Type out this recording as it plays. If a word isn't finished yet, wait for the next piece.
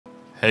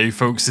Hey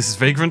folks, this is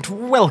Vagrant.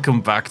 Welcome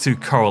back to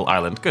Coral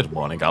Island. Good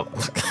morning, Al.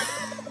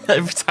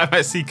 Every time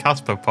I see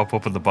Casper pop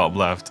up in the bottom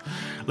left.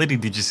 Lady,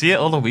 did you see it?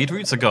 All the weed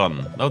roots are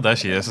gone. Oh, there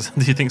she is.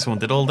 Do you think someone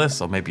did all this?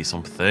 Or maybe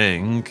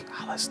something?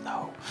 Let's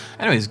know.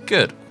 Anyways,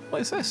 good.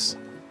 What is this?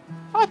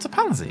 Oh, it's a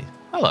pansy.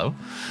 Hello.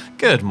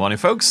 Good morning,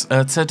 folks.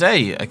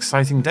 Today,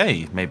 exciting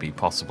day. Maybe,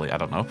 possibly, I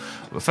don't know.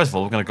 But first of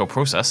all, we're going to go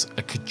process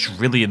a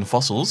quadrillion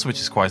fossils, which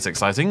is quite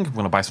exciting. We're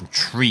going to buy some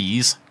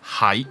trees.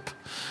 Hype.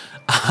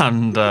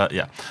 And,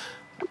 yeah.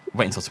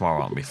 Wait until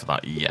tomorrow, aren't we, for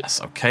that?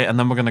 Yes, okay. And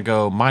then we're going to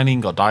go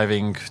mining or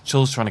diving.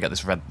 Chill's trying to get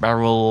this red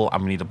barrel,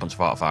 and we need a bunch of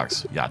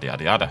artifacts. Yada,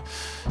 yada, yada.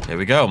 Here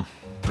we go.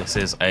 This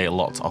is a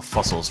lot of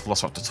fossils.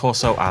 Velociraptor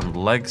torso and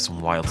leg. Some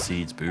wild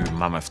seeds. Boom.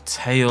 Mammoth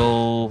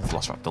tail.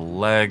 Velociraptor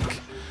leg.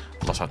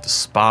 Velociraptor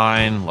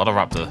spine. A lot of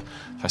raptor.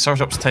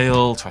 Triceratops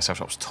tail.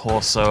 Triceratops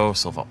torso.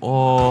 Silver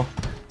ore.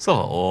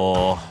 Silver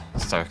ore.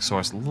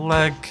 Stegosaurus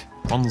leg.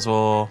 Bronze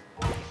ore.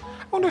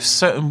 I wonder if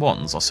certain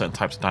ones are certain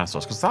types of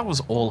dinosaurs, because that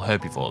was all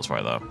herbivores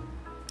right there.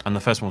 And the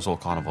first one was all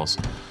carnivores.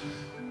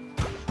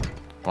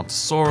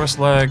 Brontosaurus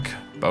leg,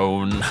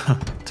 bone,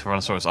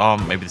 Tyrannosaurus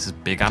arm. Maybe this is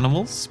big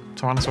animals.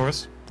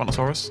 Tyrannosaurus,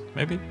 Brontosaurus,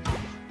 maybe?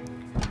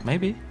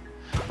 Maybe.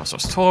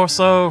 Brontosaurus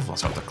torso,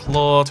 Velociraptor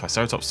claw,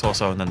 Triceratops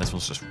torso, and then this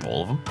one's just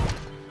all of them.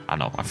 I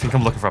know, I think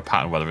I'm looking for a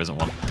pattern where there isn't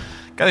one.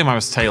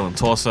 Gallimimus tail and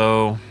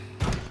torso.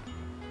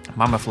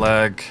 Mammoth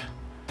leg.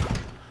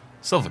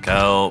 Silver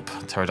kelp,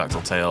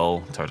 pterodactyl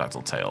tail,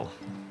 pterodactyl tail.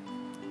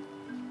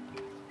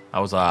 That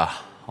was a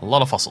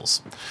lot of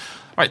fossils.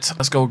 Right,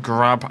 let's go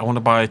grab, I want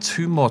to buy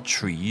 2 more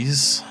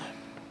trees.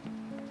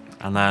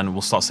 And then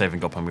we'll start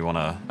saving up and we want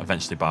to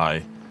eventually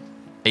buy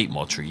 8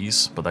 more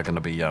trees. But they're going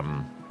to be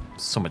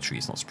summer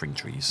trees, not spring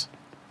trees.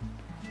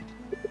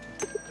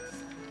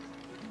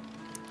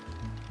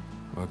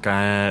 We're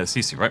going to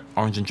CC, right?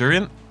 Orange and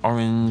durian.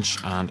 Orange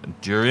and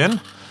durian.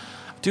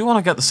 I do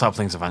want to get the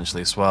saplings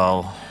eventually as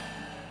well.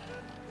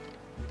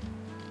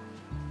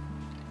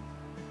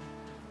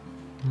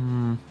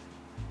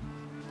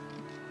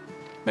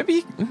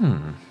 Maybe,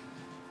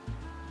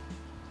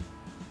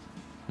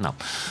 no.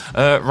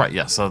 Right,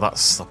 yeah, so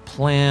that's the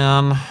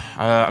plan.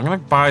 I'm going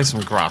to buy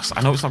some grass.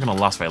 I know it's not going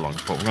to last very long,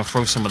 but we're going to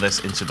throw some of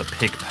this into the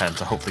pig pen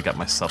to hopefully get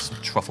myself some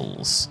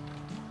truffles.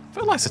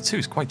 Fertilizer too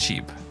is quite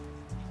cheap.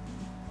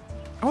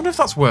 I wonder if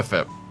that's worth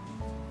it,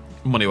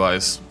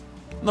 money-wise.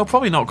 No,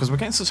 probably not, because we're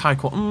getting such high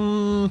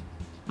quality.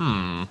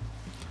 No,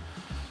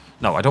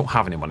 I don't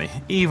have any money.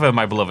 Eva,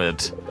 my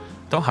beloved,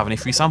 don't have any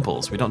free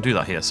samples. We don't do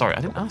that here. Sorry,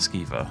 I didn't ask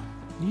Eva.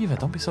 Eva,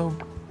 don't be so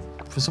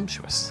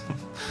presumptuous.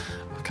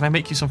 Can I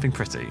make you something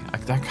pretty? I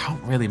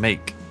can't really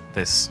make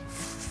this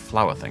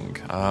flower thing.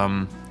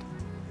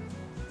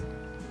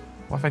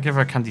 What if I give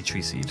her a candy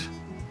tree seed?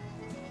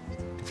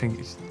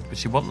 Would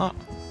she want that?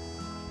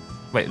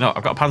 Wait, no,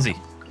 I've got a pansy.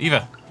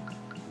 Eva.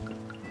 There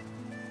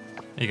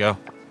you go.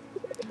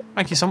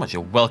 Thank you so much.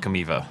 You're welcome,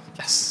 Eva.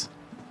 Yes.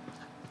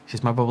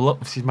 She's my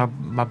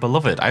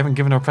beloved. I haven't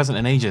given her a present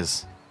in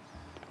ages.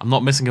 I'm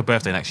not missing her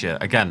birthday next year.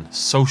 Again,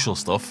 social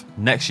stuff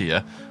next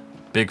year.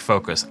 Big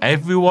focus.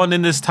 Everyone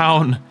in this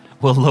town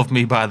will love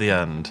me by the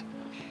end.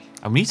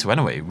 And we need to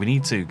anyway. We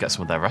need to get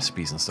some of their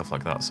recipes and stuff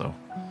like that, so.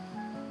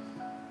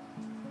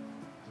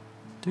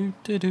 Ooh,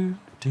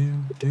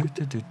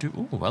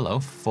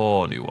 hello.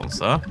 4 new ones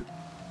there.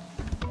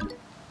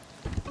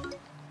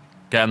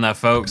 Getting there,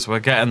 folks. We're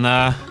getting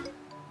there.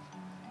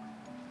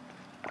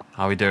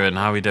 How we doing?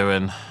 How we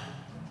doing?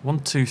 1,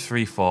 2,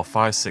 3, 4,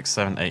 5, 6,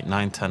 7, 8,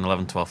 9, 10,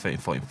 11, 12, 13,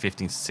 14,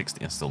 15,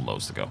 16, and still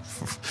loads to go.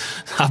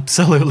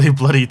 Absolutely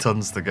bloody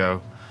tons to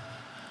go.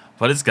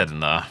 But it's getting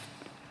there.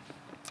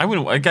 I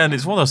wouldn't, again,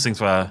 it's one of those things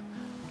where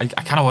I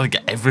kind of want to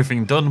get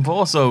everything done, but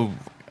also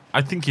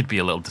I think you'd be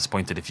a little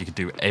disappointed if you could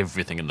do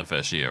everything in the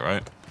first year,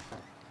 right?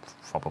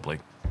 Probably.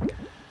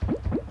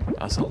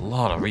 That's a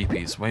lot of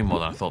repeats, way more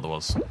than I thought there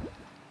was.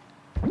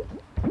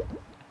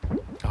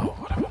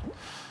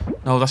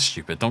 No, that's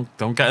stupid.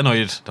 Don't get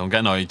annoyed. Don't get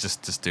annoyed.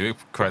 Just do it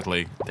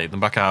correctly. Take them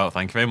back out.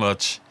 Thank you very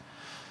much.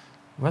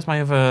 Where's my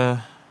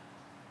other...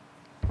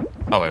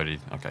 Oh, I already...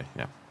 Okay,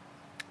 yeah.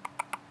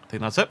 I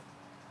think that's it.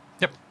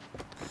 Yep.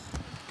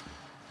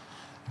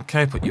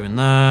 Okay, put you in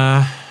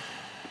there.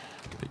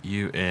 Put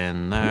you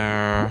in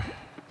there.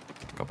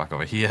 Go back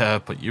over here.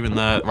 Put you in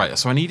there. Right,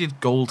 so I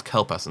needed gold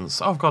kelp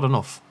essence. Oh, I've got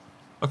enough.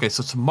 Okay,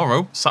 so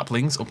tomorrow,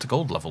 saplings up to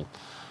gold level.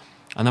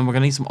 And then we're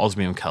going to need some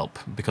osmium kelp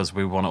because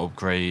we want to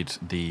upgrade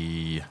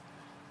the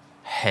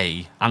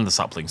hay and the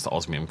saplings to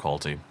osmium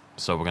quality.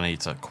 So we're going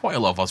to need quite a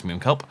lot of osmium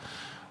kelp.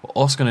 We're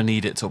also going to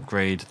need it to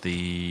upgrade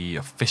the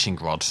fishing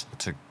rod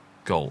to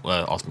gold,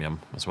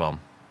 osmium as well.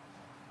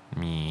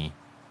 Right,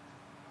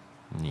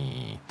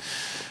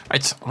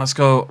 let's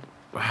go.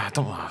 Like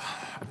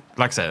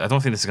I said, I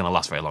don't think this is going to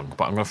last very long,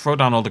 but I'm going to throw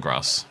down all the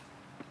grass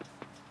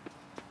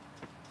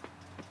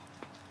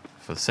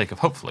for the sake of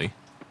hopefully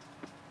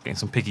getting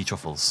some piggy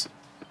truffles.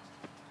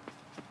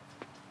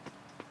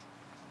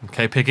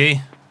 Okay,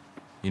 Piggy.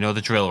 You know the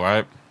drill,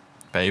 right?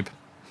 Babe.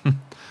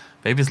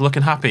 Babe is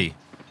looking happy.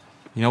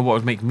 You know what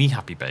would make me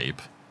happy, babe?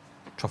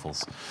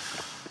 Truffles.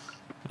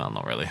 Well,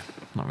 not really.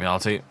 Not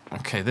reality.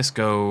 Okay, this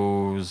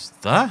goes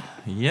there.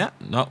 Yeah.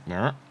 No.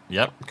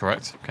 Yep.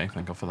 Correct. Okay,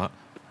 thank God for that.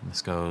 And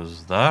this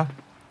goes there.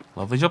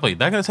 Lovely jubbly.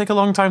 They're going to take a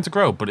long time to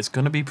grow, but it's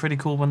going to be pretty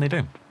cool when they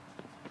do.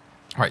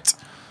 Right.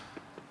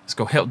 Let's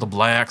go hit up the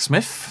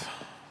blacksmith.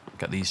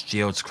 Get these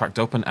geodes cracked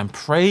open and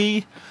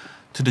pray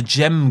to the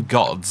gem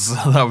gods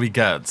that we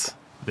get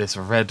this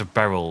red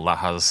beryl that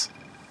has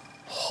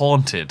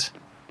haunted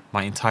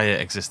my entire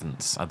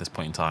existence at this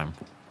point in time.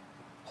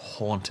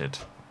 Haunted.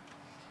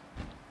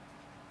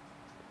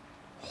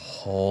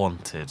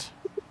 Haunted.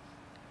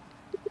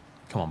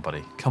 Come on,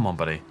 buddy. Come on,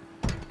 buddy.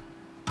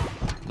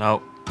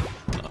 No.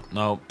 No.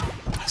 No.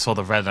 I saw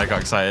the red and I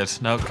got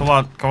excited. No, come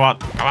on. Come on.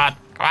 Come on.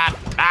 Come on.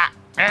 Ah.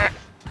 A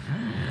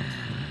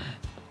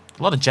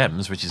lot of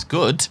gems, which is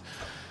good.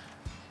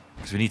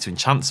 Because we need to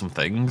enchant some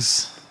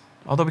things.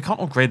 Although we can't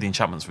upgrade the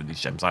enchantments with these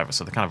gems either,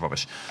 so they're kind of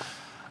rubbish.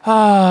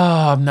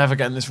 Ah, I'm never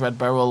getting this red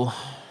beryl.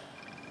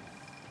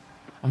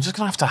 I'm just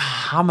going to have to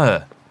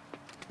hammer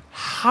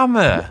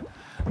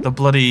the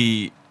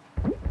bloody...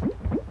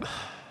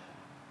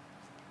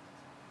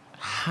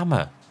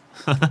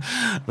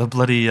 the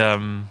bloody,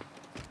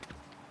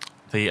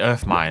 the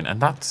earth mine,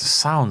 and that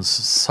sounds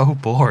so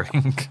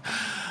boring.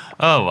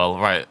 Oh, well,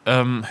 right.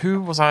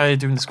 Who was I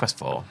doing this quest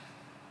for?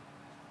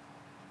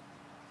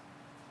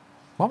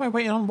 What am I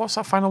waiting on? What's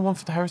that final one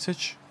for the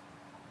heritage?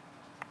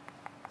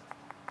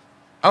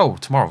 Oh,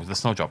 tomorrow, the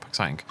snow job.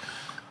 Exciting.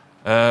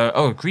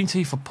 Oh, green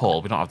tea for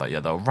Paul. We don't have that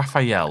yet, though.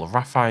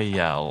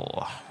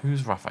 Raphael.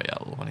 Who's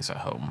Raphael when he's at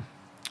home?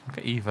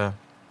 Okay, Eva.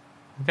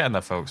 We're getting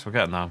there, folks. We're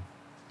getting there.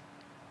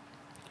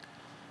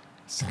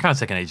 It's kind of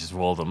taking ages to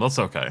roll them. That's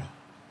okay.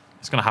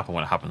 It's going to happen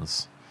when it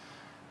happens.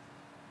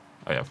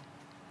 Oh, yeah.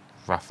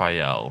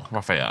 Raphael.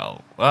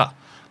 Ah.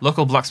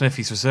 Local blacksmith.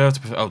 He's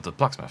reserved to... Oh, the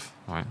blacksmith.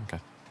 All right, okay.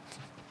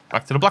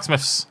 Back to the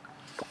blacksmiths.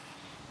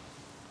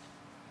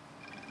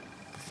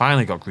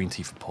 Finally got green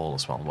tea for Paul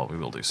as well. What we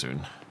will do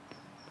soon.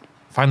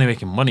 Finally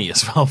making money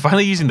as well.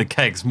 Finally using the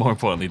kegs, more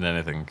importantly than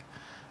anything.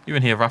 You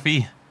in here,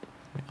 Rafi?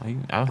 I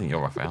don't think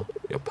you're Raphael.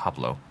 You're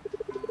Pablo.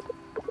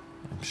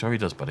 I'm sure he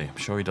does, buddy. I'm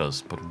sure he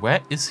does. But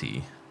where is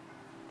he?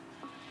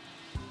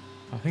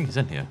 I think he's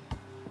in here.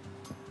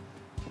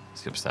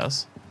 Is he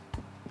upstairs?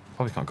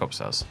 Probably can't go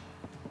upstairs.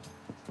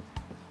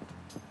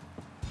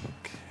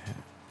 Okay.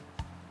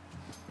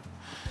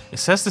 It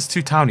says there's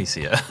 2 townies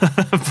here,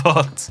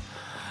 but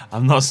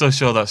I'm not so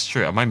sure that's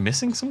true. Am I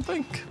missing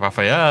something?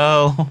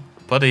 Raphael,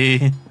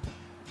 buddy.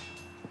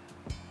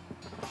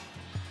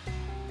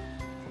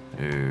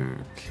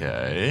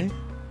 Okay.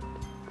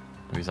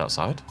 Maybe he's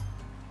outside.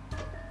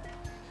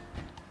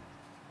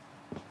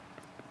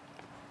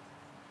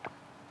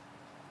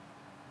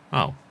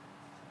 Oh.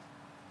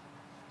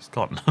 He's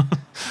gone.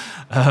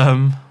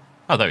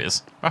 Oh, there he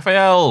is.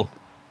 Raphael!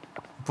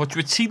 I brought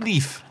you a tea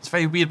leaf. It's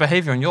very weird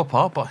behaviour on your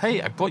part, but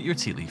hey, I brought you a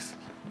tea leaf.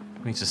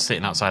 He's just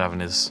sitting outside having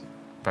his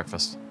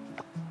breakfast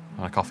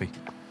and a coffee.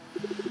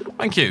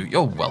 Thank you.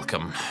 You're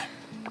welcome.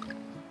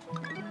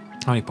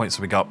 How many points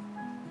have we got?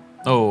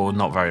 Oh,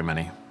 not very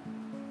many.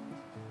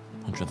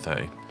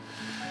 130.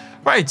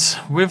 Right,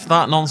 with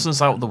that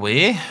nonsense out of the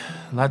way,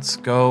 let's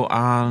go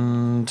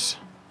and...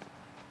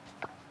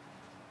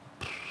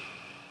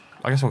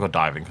 I guess we'll go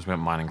diving because we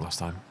went mining last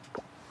time.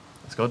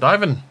 Let's go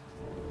diving.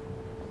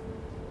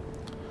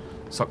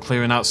 Start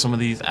clearing out some of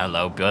these.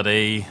 Hello,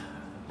 buddy.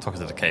 I'm talking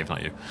to the cave,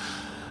 not you.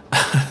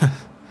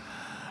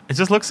 It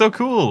just looks so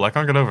cool. I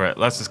can't get over it.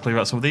 Let's just clear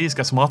out some of these,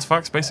 get some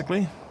artifacts,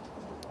 basically.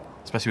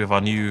 Especially with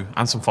our new...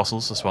 and some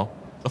fossils as well.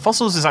 The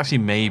fossils is actually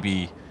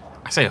maybe...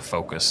 I say a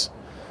focus.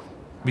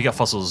 We get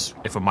fossils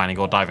if we're mining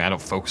or diving. I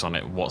don't focus on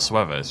it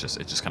whatsoever. It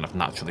just kind of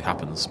naturally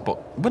happens.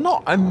 But we're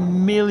not a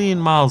million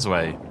miles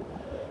away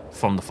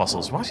from the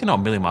fossils. We're actually not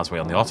a million miles away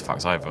on the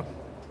artifacts either.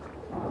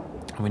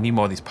 And we need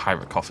more of these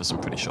pirate coffers,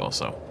 I'm pretty sure,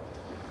 so...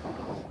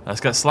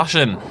 Let's get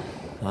slashing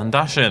and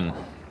dashing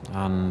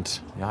and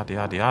yada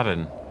yada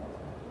yada.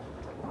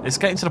 It's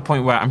getting to the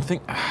point where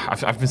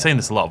I've been saying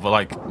this a lot, but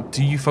like,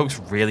 do you folks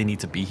really need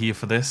to be here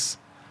for this?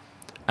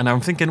 And I'm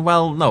thinking,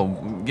 well,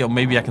 no, you know,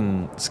 maybe I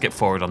can skip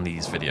forward on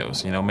these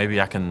videos. You know, maybe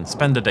I can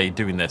spend a day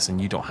doing this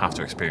and you don't have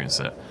to experience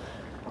it.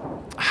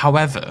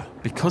 However,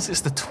 because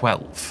it's the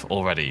 12th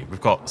already,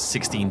 we've got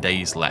 16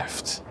 days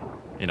left.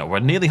 You know, we're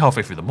nearly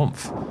halfway through the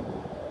month.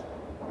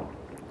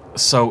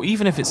 So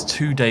even if it's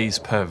 2 days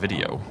per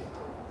video,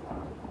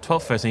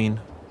 12, 13,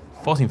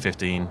 14,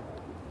 15,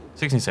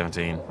 16,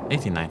 17,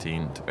 18,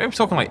 19, we're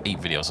talking like 8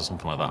 videos or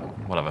something like that,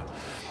 whatever.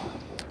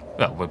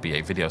 Well, it would be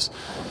 8 videos.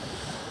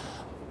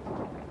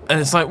 And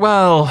it's like,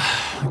 well,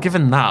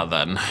 given that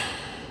then,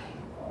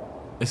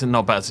 is it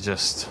not better to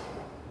just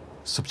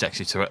subject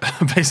you to it,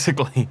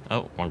 basically?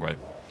 Oh, wrong way.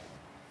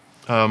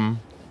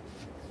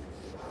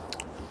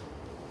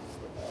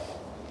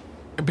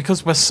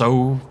 Because we're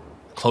so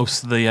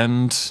close to the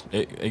end,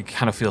 it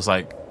kind of feels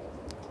like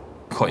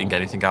cutting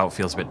anything out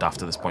feels a bit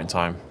daft at this point in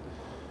time.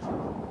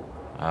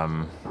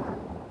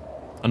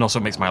 And also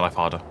it makes my life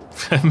harder.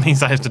 It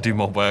means I have to do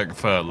more work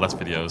for less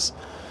videos,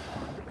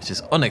 which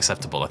is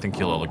unacceptable. I think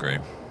you'll all agree.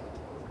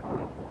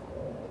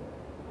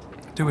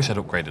 do wish I'd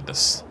upgraded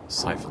this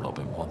scythe a little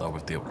bit more, though,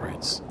 with the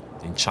upgrades.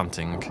 The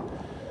enchanting.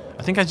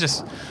 I think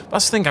that's the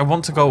thing, I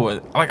want to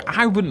go, like,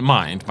 I wouldn't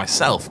mind,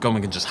 myself,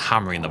 going and just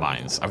hammering the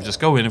mines. I would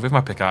just go in with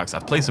my pickaxe,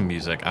 I'd play some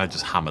music, and I'd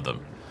just hammer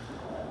them.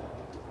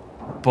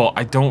 But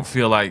I don't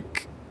feel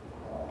like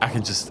I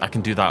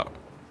can do that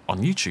on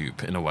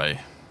YouTube, in a way.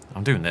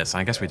 I'm doing this,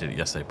 and I guess we did it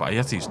yesterday, but I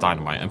had to use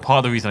dynamite, and part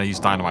of the reason I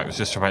used dynamite was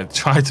just to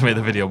try to make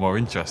the video more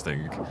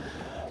interesting.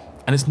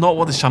 And it's not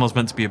what this channel's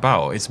meant to be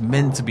about. It's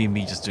meant to be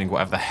me just doing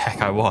whatever the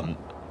heck I want.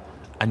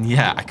 And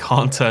yeah, I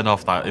can't turn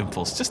off that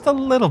impulse just a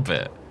little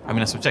bit. I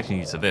mean, I'm subjecting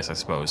you to this, I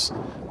suppose.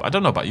 But I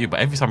don't know about you, but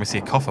every time I see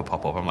a coffer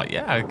pop up, I'm like,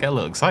 yeah, I get a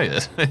little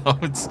excited. You know,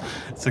 it's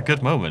a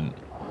good moment.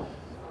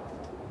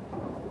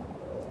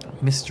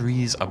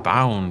 Mysteries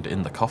abound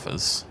in the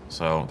coffers.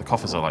 So the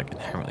coffers are, like,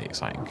 inherently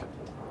exciting.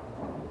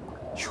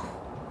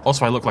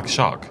 Also, I look like a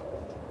shark.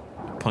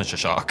 Punisher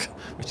shark,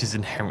 which is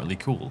inherently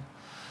cool.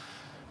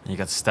 And you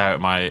get to stare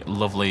at my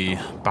lovely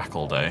back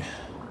all day.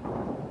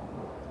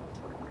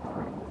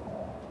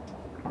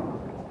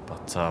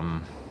 But,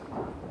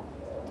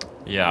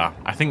 yeah,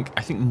 I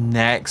think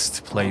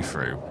next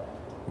playthrough,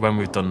 when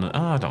we've done,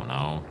 I don't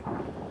know.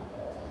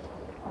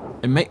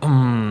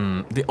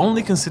 The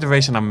only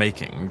consideration I'm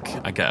making,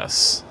 I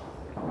guess,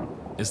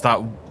 is that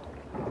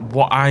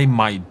what I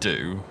might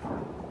do.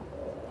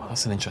 Well,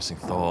 that's an interesting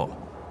thought.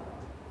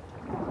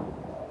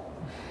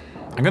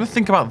 I'm going to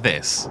think about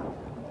this,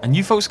 and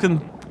you folks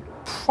can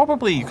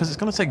probably, because it's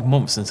going to take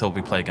months until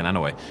we play again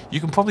anyway. You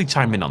can probably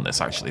chime in on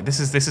this. Actually, this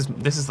is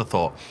the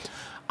thought.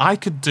 I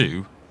could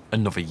do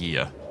another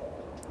year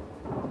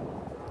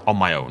on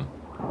my own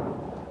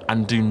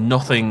and do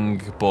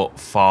nothing but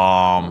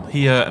farm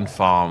here and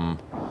farm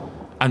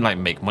and like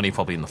make money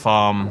probably in the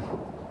farm.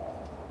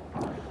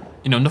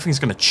 You know, nothing's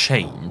going to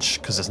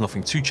change because there's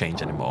nothing to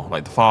change anymore.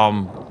 Like the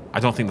farm, I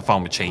don't think the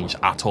farm would change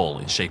at all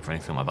in shape or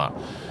anything like that.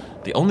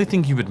 The only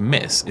thing you would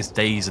miss is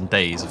days and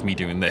days of me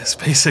doing this,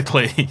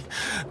 basically,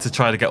 to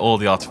try to get all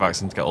the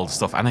artifacts and to get all the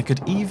stuff. And I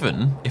could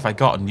even, if I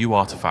got a new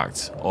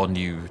artifact or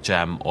new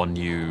gem or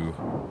new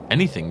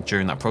anything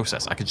during that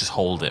process, I could just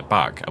hold it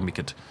back and we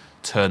could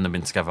turn them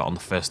in together on the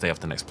first day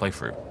of the next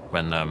playthrough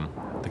when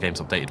the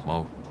game's updated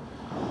more.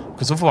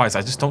 Because otherwise,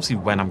 I just don't see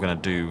when I'm going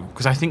to do...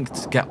 Because I think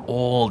to get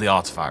all the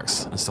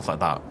artifacts and stuff like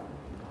that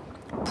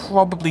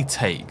probably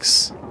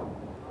takes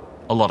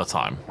a lot of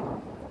time.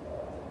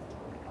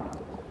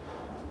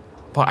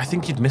 But I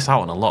think you'd miss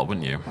out on a lot,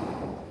 wouldn't you?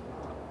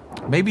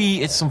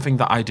 Maybe it's something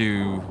that I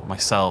do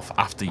myself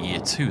after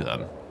year 2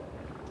 then.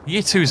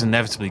 Year 2 is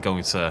inevitably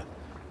going to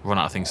run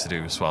out of things to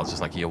do as well,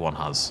 just like year 1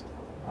 has.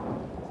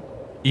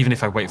 Even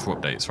if I wait for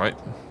updates, right?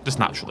 Just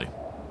naturally.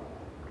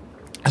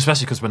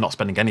 Especially because we're not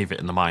spending any of it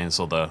in the mines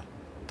or the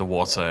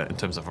water in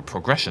terms of a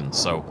progression.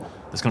 So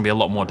there's going to be a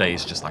lot more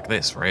days just like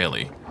this,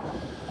 really.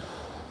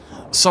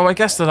 So I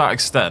guess to that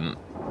extent,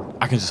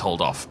 I can just hold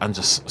off and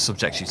just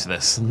subject you to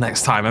this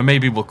next time. And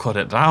maybe we'll cut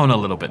it down a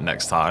little bit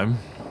next time,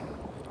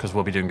 because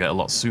we'll be doing it a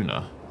lot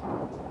sooner.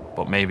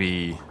 But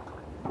maybe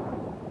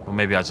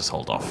I just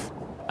hold off.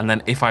 And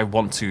then if I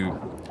want to,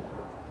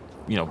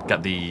 you know,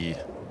 get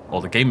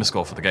all the gamer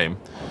score for the game,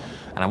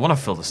 and I want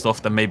to fill the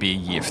stuff, then maybe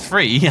year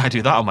 3 I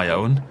do that on my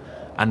own.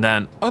 And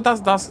then,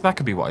 that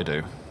could be what I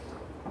do.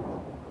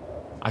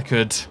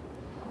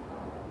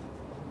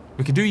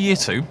 We could do year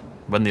 2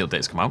 when the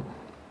updates come out.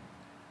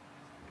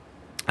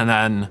 And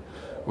then,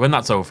 when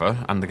that's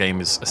over, and the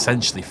game is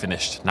essentially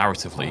finished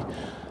narratively,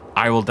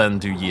 I will then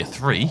do year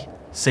 3,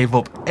 save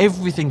up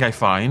everything I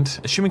find,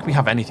 assuming we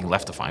have anything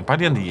left to find. By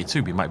the end of year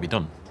 2, we might be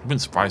done. It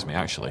wouldn't surprise me,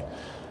 actually.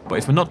 But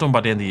if we're not done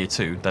by the end of year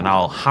 2, then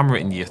I'll hammer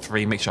it in year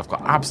 3, make sure I've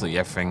got absolutely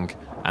everything,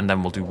 and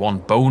then we'll do one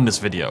bonus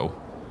video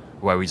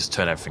where we just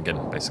turn everything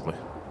in, basically.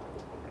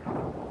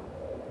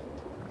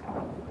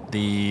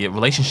 The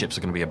relationships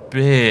are going to be a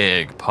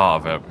big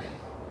part of it.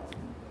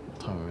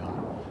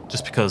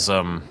 Just because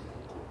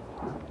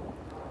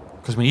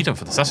we need them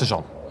for the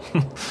sessation.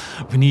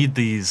 We need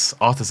these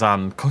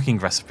artisan cooking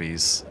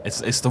recipes.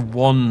 It's the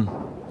one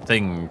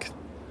thing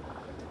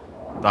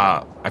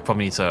that I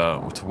probably need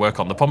to work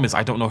on. The problem is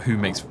I don't know who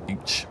makes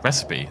each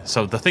recipe.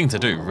 So the thing to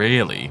do,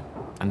 really,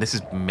 and this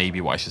is maybe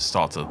what I should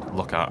start to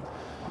look at,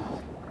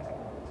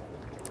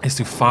 is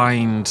to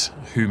find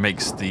who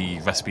makes the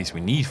recipes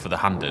we need for the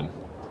hand-in,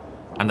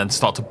 and then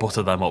start to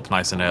butter them up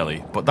nice and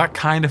early. But that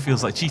kind of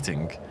feels like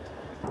cheating.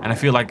 And I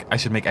feel like I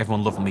should make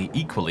everyone love me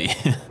equally.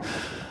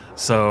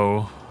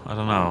 So, I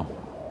don't know.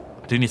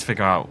 I do need to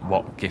figure out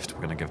what gift we're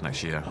going to give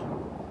next year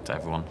to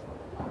everyone.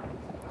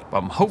 But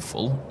I'm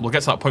hopeful we'll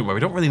get to that point where we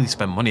don't really need to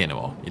spend money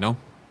anymore, you know?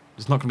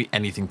 There's not going to be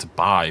anything to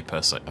buy,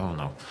 per se. Oh,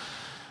 no.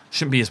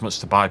 Shouldn't be as much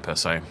to buy, per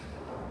se.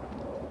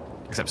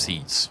 Except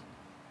seeds.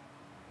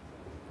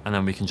 And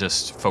then we can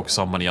just focus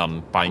our money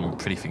on buying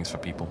pretty things for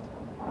people.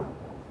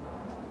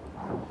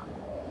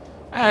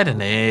 I don't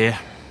know.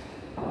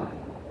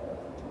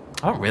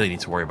 I don't really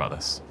need to worry about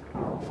this.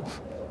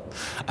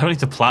 I don't need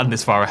to plan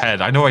this far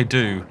ahead. I know I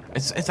do.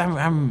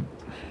 I'm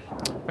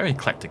very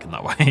eclectic in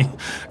that way.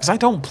 Because I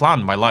don't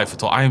plan my life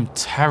at all. I am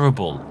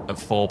terrible at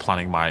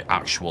foreplanning my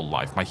actual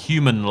life, my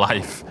human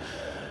life.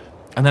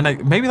 And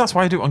then maybe that's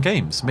why I do it on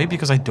games. Maybe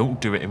because I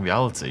don't do it in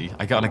reality.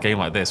 I get on a game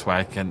like this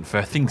where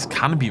where things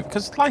can be,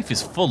 because life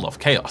is full of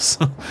chaos.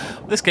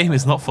 This game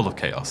is not full of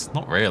chaos.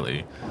 Not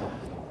really.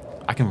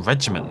 I can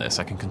regiment this.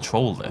 I can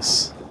control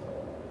this.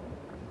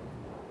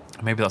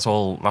 Maybe that's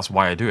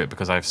why I do it,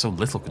 because I have so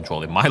little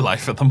control in my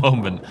life at the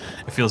moment.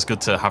 It feels good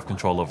to have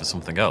control over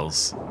something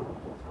else.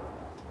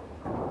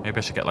 Maybe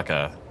I should get like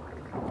a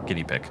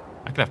guinea pig.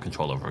 I could have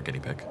control over a guinea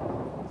pig.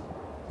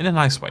 In a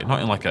nice way,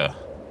 not in like a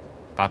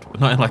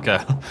not in like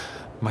a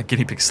my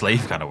guinea pig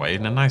slave kind of way,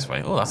 in a nice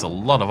way. Oh, that's a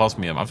lot of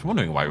osmium. I was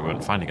wondering why we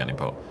weren't finding any,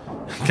 but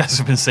I guess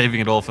we've been saving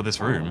it all for this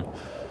room.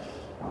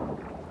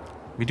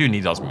 We do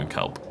need osmium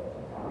kelp.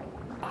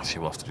 Actually,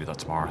 we'll have to do that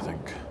tomorrow, I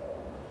think.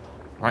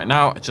 Right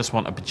now, I just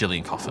want a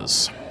bajillion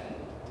coffers.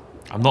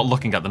 I'm not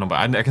looking at the number.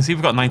 I can see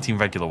we've got 19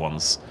 regular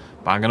ones,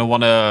 but I'm going to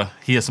want to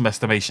hear some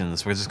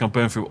estimations. We're just going to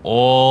burn through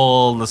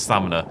all the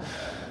stamina.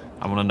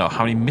 I want to know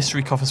how many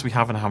mystery coffers we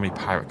have and how many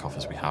pirate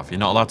coffers we have. You're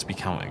not allowed to be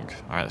counting.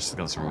 All right, that's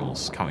against the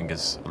rules. Counting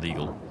is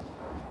illegal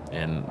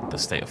in the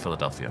state of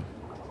Philadelphia.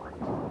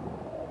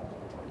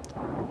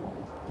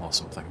 Or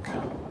something.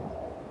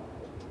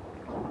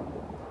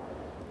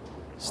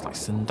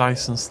 Slice and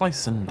dice and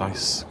slice and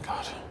dice.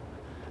 God.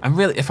 And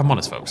really, if I'm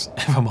honest, folks,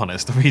 if I'm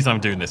honest, the reason I'm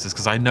doing this is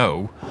because I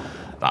know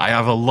that I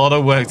have a lot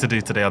of work to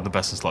do today on the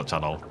Best in Slot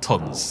channel.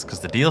 Tons.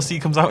 Because the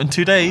DLC comes out in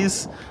 2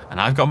 days,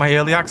 and I've got my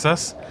early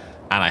access,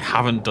 and I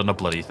haven't done a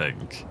bloody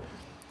thing.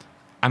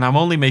 And I'm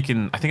only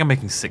making, I think I'm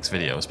making 6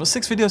 videos, but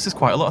 6 videos is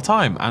quite a lot of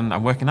time. And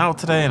I'm working out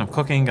today, and I'm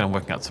cooking, and I'm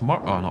working out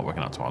tomorrow. Oh, I'm not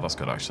working out tomorrow. That's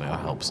good, actually.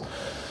 That helps.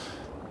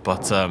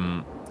 But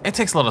it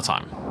takes a lot of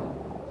time.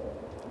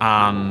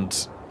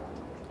 And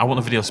I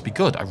want the videos to be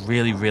good. I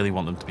really, really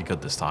want them to be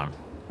good this time.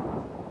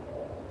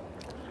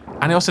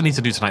 And I also need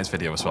to do tonight's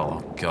video as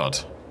well. Oh, God.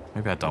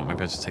 Maybe I don't.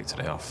 Maybe I just take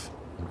today off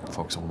and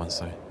focus on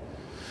Wednesday.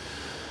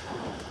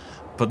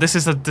 But this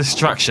is a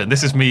distraction.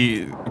 This is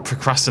me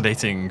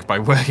procrastinating by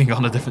working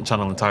on a different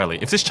channel entirely.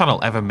 If this channel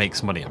ever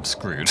makes money, I'm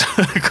screwed.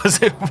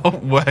 Because it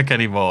won't work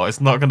anymore.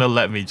 It's not going to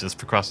let me just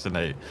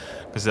procrastinate.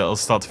 Because it'll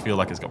start to feel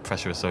like it's got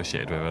pressure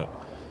associated with it.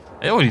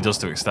 It already does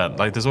to an extent.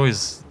 Like, there's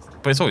always...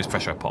 But it's always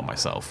pressure I put on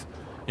myself.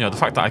 You know, the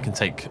fact that I can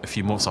take a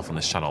few months off on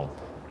this channel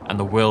and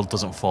the world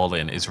doesn't fall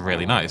in is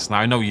really nice. Now,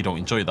 I know you don't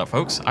enjoy that,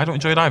 folks. I don't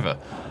enjoy it either.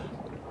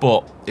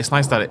 But it's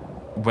nice that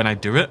when I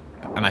do it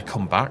and I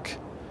come back,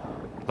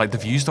 like, the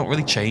views don't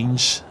really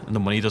change and the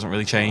money doesn't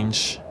really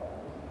change.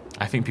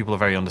 I think people are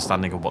very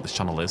understanding of what this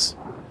channel is.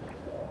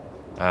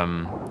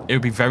 It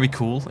would be very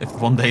cool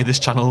if one day this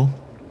channel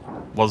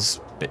was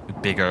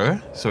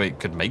bigger so it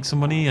could make some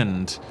money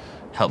and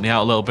help me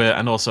out a little bit.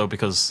 And also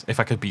because if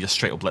I could be a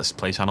straight up Let's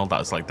Play channel,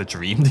 that's like the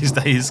dream these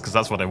days, because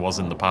that's what I was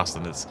in the past,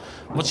 and it's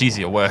much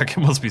easier work, it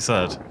must be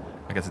said.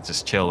 I get to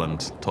just chill and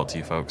talk to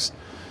you folks.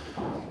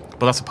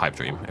 But that's a pipe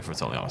dream, if we're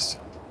totally honest.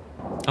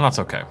 And that's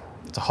okay.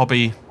 It's a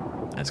hobby.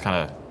 It's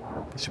kind of...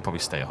 It should probably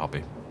stay a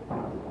hobby.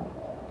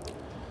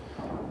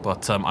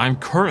 But I'm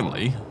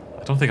currently...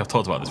 I don't think I've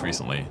talked about this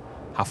recently.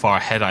 How far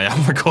ahead I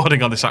am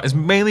recording on this channel. It's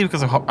mainly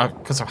because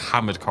I've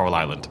hammered Coral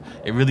Island.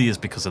 It really is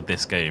because of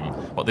this game.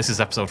 What, this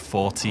is episode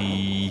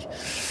 40...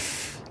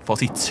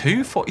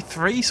 42?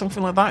 43?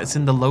 Something like that. It's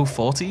in the low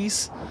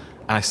 40s.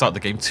 And I started the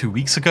game 2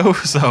 weeks ago,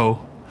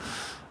 so...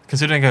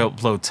 Considering I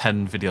upload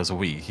 10 videos a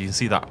week, you can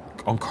see that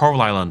on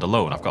Coral Island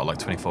alone, I've got like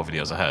 24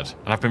 videos ahead.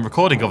 And I've been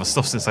recording other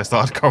stuff since I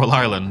started Coral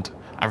Island.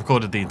 I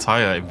recorded the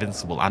entire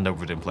Invincible and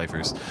Overdin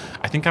playthroughs.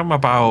 I think I'm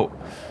about...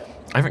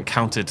 I haven't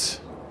counted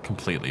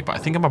completely, but I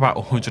think I'm about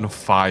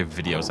 105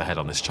 videos ahead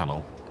on this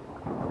channel.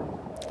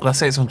 Let's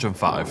say it's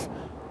 105.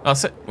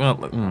 Let's say...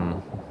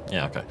 Well,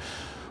 yeah, okay.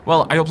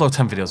 Well, I upload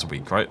 10 videos a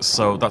week, right?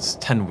 So that's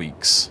 10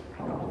 weeks.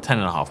 10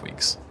 and a half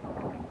weeks.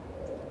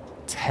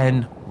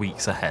 10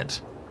 weeks ahead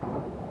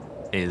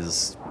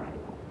is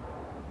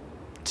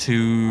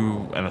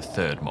 2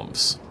 1/3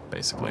 months,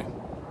 basically.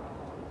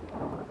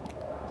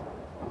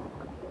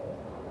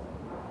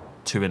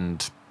 2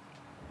 4/10,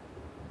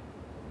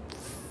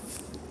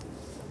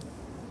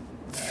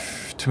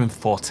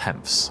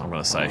 I'm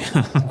going to say,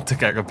 to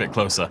get a bit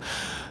closer.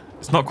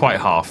 It's not quite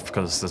half,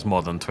 because there's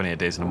more than 28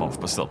 days in a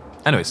month, but still.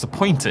 Anyways, the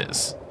point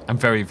is, I'm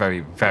very, very,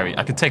 very...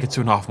 I could take a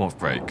 2.5 month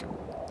break.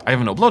 I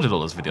haven't uploaded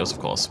all those videos, of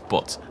course,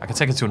 but I could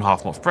take a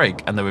 2.5 month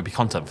break, and there would be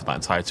content for that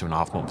entire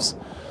 2.5 months.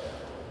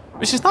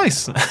 Which is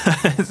nice.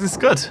 It's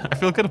good. I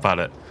feel good about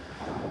it.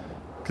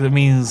 Because it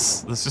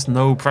means there's just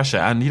no pressure.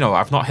 And, you know,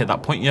 I've not hit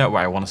that point yet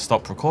where I want to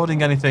stop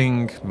recording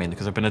anything, mainly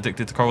because I've been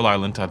addicted to Coral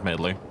Island,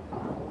 admittedly.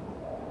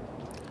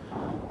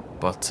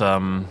 But,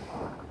 yeah,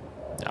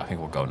 I think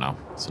we'll go now.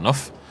 It's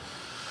enough.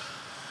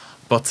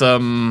 But,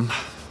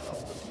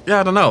 yeah,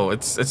 I don't know.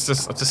 It's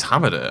just, I've just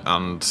hammered it,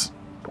 and...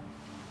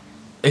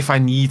 If I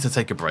need to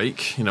take a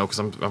break, you know, because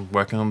I'm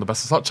working on the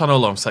Best of Slot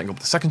channel, or I'm setting up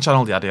the second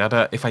channel, yada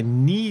yada, if I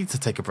need to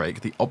take a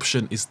break, the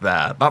option is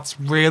there. That's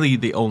really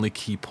the only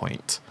key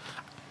point.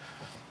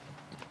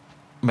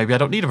 Maybe I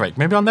don't need a break.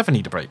 Maybe I'll never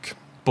need a break.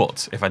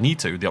 But if I need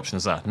to, the option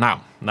is there.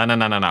 Now.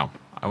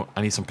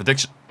 I need some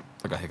prediction.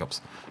 I got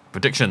hiccups.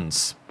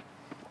 Predictions.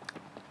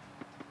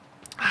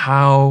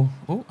 how...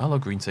 Oh, hello,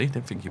 green tea.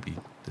 Didn't think you'd be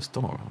this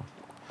done already.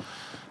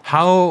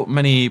 How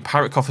many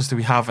pirate coffers do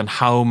we have, and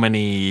how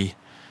many...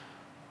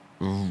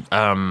 what's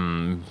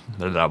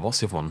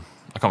the other one?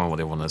 I can't remember what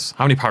the other one is.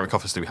 How many pirate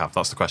coffers do we have?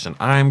 That's the question.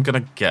 I'm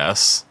going to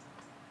guess...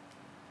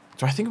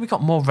 Do I think we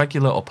got more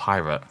regular or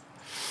pirate?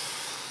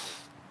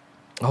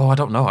 Oh, I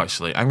don't know,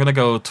 actually. I'm going to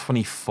go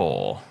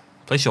 24.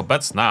 Place your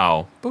bets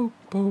now. Boop,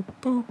 boop,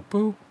 boop,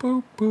 boop,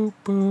 boop, boop,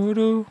 boop,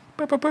 boop,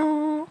 boop, boop,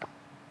 boop.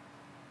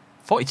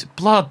 42.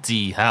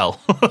 Bloody hell.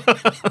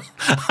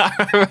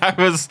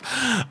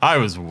 I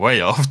was way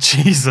off.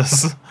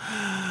 Jesus.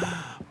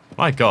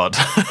 My God.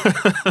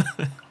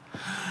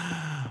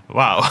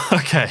 Wow.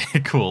 Okay,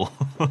 cool.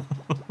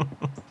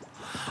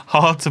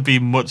 Hard to be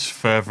much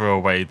further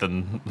away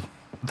than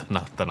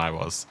I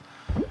was.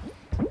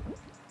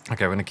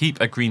 Okay, we're going to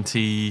keep a green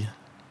tea.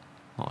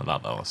 Not like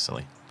that, though. That's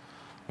silly.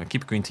 I'm going to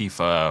keep a green tea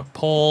for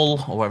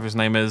Paul, or whatever his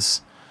name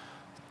is.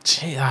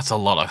 Gee, that's a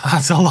lot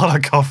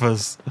of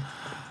coffers.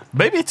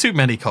 Maybe too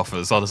many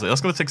coffers, honestly.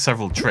 That's going to take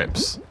several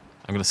trips.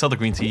 I'm going to sell the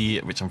green tea,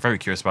 which I'm very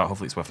curious about.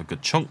 Hopefully it's worth a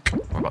good chunk.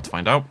 We're about to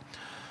find out.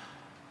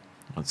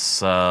 Let's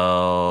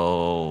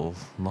sell...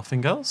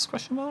 nothing else?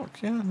 Question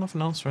mark? Yeah,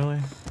 nothing else, really.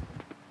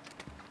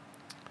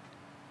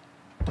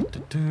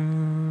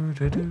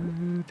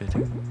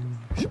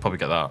 Should probably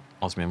get that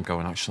osmium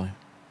going, actually.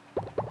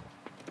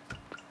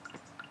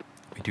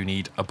 We do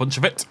need a bunch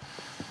of it.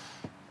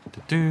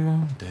 Just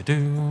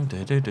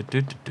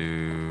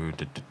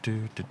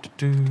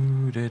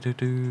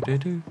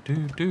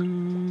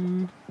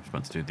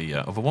meant to do the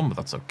other one, but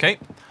that's okay.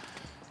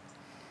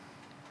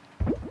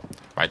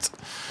 Right.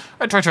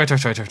 Right. What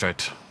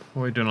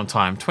are we doing on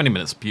time? 20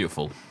 minutes.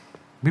 Beautiful.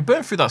 We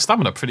burnt through that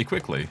stamina pretty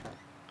quickly.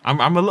 I'm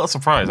a little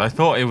surprised. I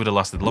thought it would have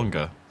lasted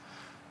longer.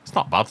 It's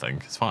not a bad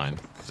thing. It's fine.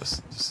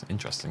 Just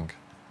interesting.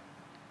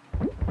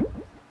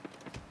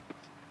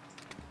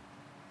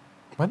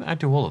 Why didn't I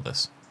do all of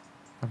this?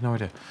 I have no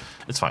idea.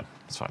 It's fine.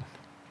 It's fine.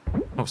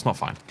 No, it's not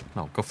fine.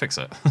 No, go fix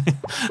it.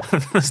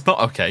 It's not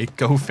okay.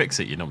 Go fix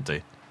it, you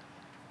numpty.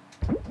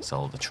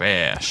 Sell the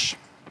trash.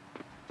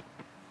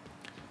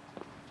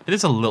 It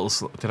is a little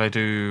slow. Did I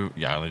do...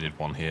 Yeah, I only did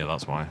one here.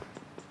 That's why.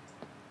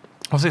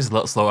 Obviously, it's a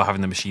little slower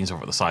having the machines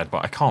over at the side,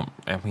 but I can't...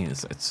 I mean,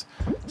 it's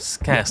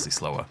scarcely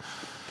slower.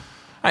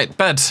 Right,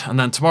 bed. And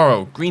then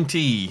tomorrow, green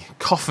tea,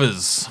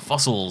 coffers,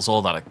 fossils,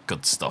 all that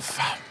good stuff.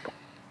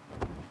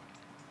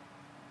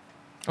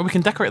 Oh, we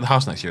can decorate the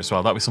house next year as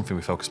well. That'll be something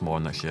we focus more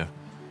on next year.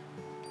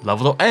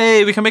 Level up.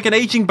 Hey, we can make an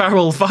aging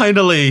barrel,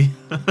 finally!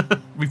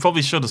 We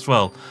probably should as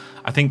well.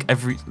 I think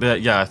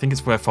yeah, I think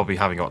it's worth probably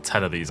having about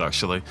 10 of these,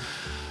 actually.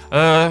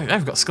 Yeah,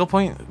 we've got skill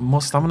point,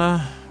 more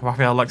stamina.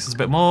 Raphael likes us a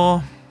bit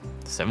more.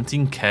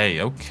 17k,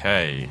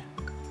 okay.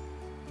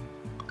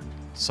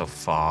 So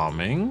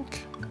farming.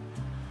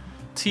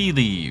 Tea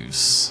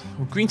leaves.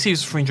 Well, green tea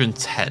is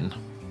 310.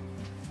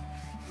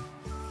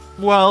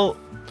 Well,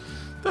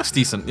 that's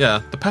decent,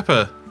 yeah. The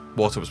pepper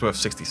water was worth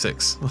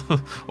 66.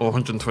 Or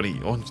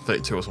 120, or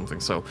 132 or something,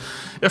 so...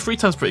 Yeah,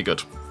 310's pretty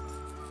good.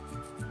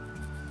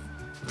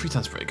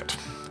 310's pretty good.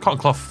 Cotton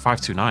cloth,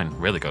 529,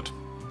 really good.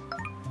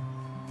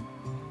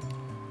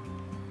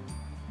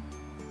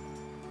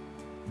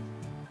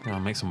 I'll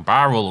make some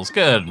barrels.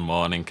 Good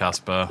morning,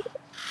 Casper.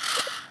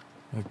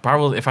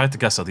 Barrels, if I had to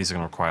guess, though, these are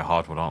going to require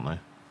hardwood, aren't they?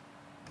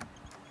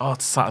 Oh,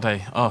 it's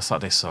Saturday. Oh,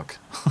 Saturdays suck.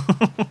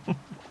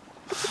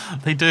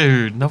 They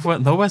do.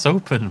 Nowhere's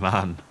open,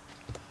 man.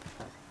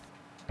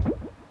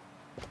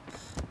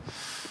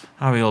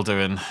 How are we all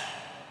doing?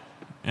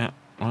 Yeah,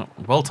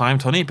 well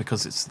timed, honey,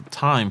 because it's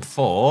time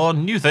for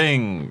new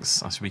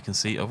things, as we can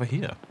see over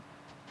here.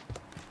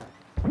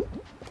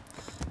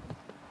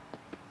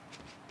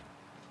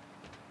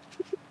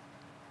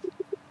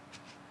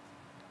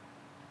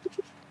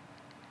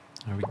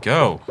 There we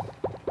go.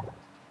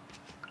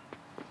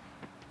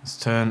 Let's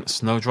turn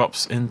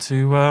snowdrops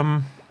into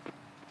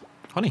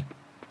honey.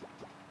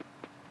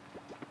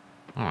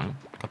 Alright,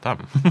 got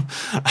them.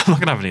 I'm not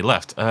gonna have any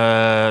left.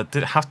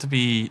 Did it have to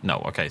be...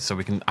 No, okay, so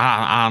we can...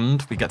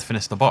 and we get to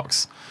finish the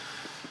box.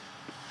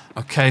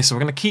 Okay, so we're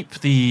gonna keep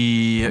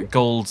the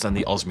golds and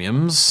the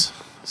osmiums.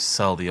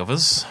 Sell the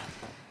others.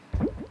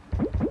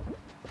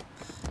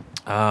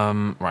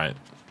 Right.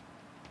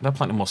 There are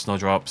plenty more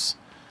snowdrops.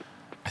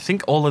 I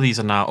think all of these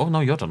are now... Oh, no,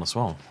 you're done as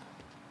well.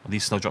 Are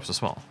these snowdrops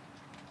as well?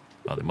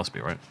 Oh, they must be,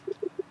 right?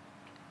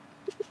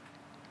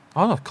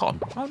 Oh, no, cotton.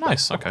 Oh,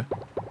 nice. Okay.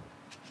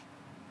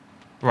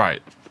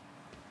 Right.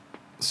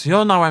 So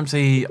you're now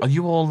empty. Are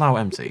you all now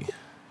empty?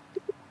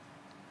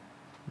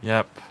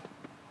 Yep.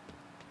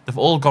 They've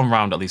all gone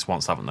round at least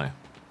once, haven't they?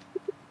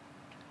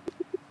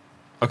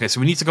 Okay, so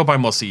we need to go buy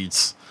more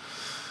seeds.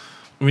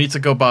 We need to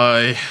go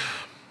buy...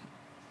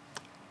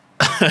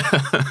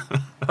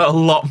 a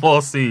lot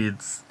more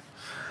seeds.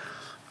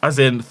 As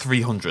in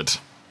 300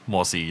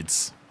 more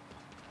seeds.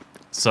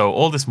 So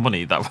all this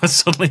money that we're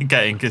suddenly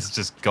getting is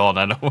just gone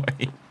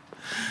anyway.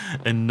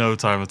 In no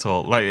time at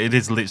all. Like, it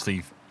is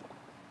literally...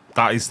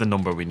 That is the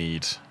number we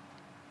need.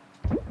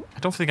 I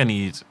don't think I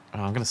need...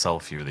 Oh, I'm going to sell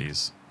a few of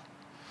these.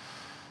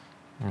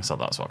 I'm going to sell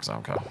that as well because I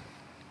don't care.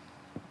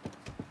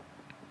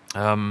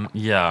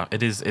 Yeah,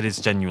 it is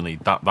genuinely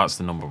that's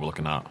the number we're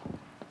looking at.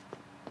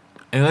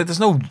 And there's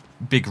no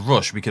big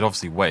rush. We could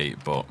obviously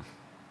wait, but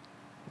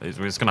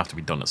it's gonna have to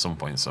be done at some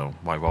point. So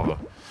why bother?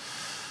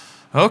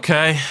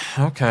 Okay,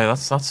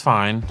 that's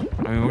fine.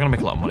 I mean, we're gonna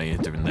make a lot of money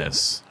doing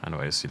this,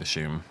 anyways. You'd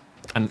assume.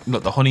 And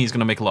look, the honey's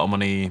gonna make a lot of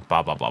money.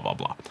 Blah blah blah blah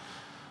blah.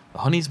 The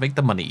honeys make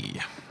the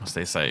money, as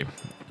they say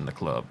in the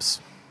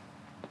clubs.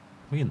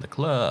 We in the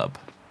club.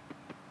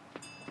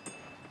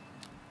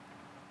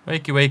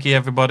 Wakey wakey,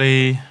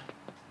 everybody.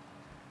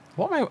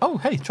 What am I? Oh,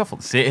 hey, truffle.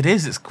 See, it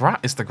is. It's grass.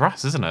 It's the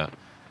grass, isn't it?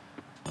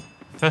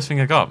 First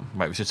thing I got.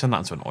 Right, we should turn that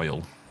into an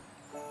oil.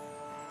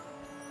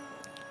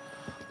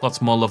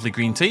 Lots more lovely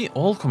green tea.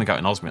 All coming out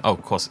in osmium. Oh,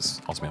 of course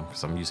it's osmium,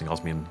 because I'm using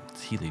osmium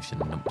tea leaves in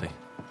the numpty.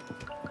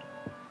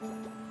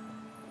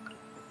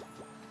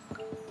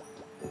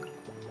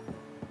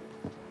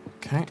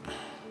 Okay.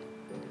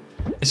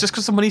 It's just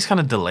because the money's kind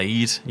of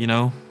delayed, you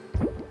know?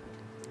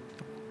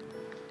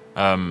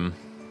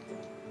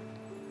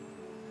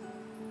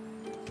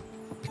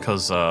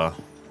 Because,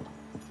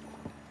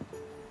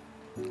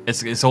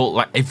 it's all,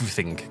 like,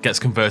 everything gets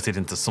converted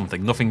into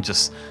something. Nothing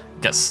just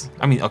gets...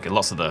 I mean, okay,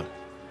 lots of the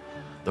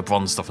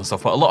bronze stuff and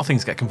stuff, but a lot of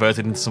things get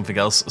converted into something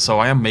else, so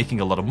I am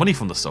making a lot of money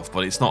from the stuff,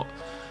 but it's not...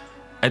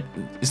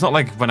 It's not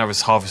like when I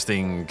was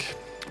harvesting...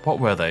 What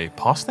were they?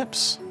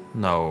 Parsnips?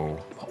 No.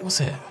 What was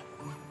it?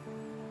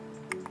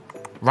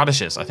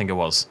 Radishes, I think it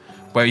was.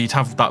 Where you'd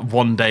have that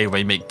one day where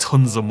you make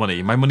tons of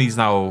money. My money's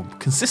now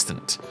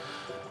consistent.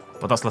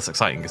 But that's less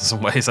exciting in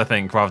some ways, I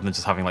think, rather than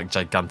just having, like,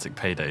 gigantic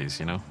paydays,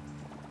 you know?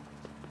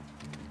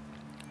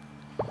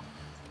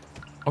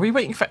 Are we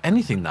waiting for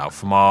anything now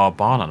from our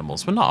barn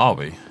animals? We're not, are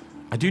we?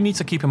 I do need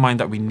to keep in mind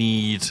that we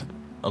need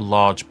a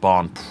large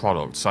barn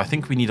product. So I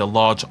think we need a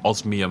large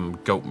osmium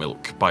goat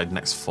milk by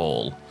next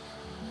fall.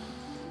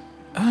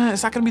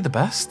 Is that going to be the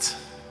best?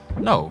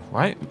 No,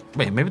 right?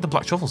 Wait, maybe the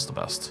black truffle's the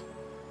best.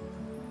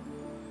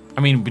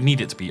 I mean, we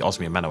need it to be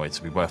osmium anyway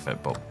to be worth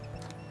it, but...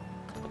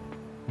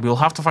 We'll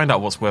have to find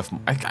out what's worth...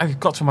 I've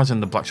got to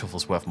imagine the black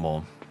truffle's worth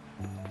more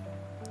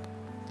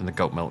than the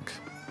goat milk.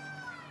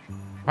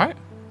 Right?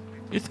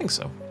 You'd think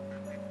so.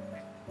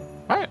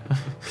 Right?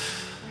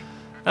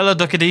 Hello,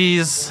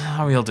 duckities.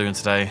 How are we all doing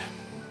today?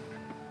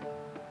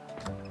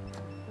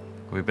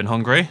 Have we been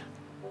hungry?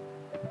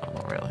 No,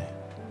 not really.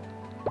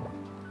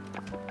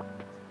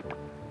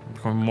 I'm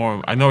becoming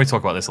more... I know we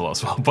talk about this a lot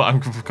as well, but I'm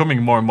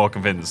becoming more and more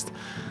convinced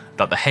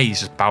that the hay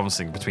is just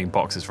bouncing between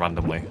boxes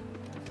randomly.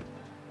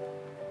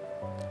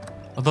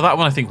 Although that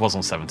one I think was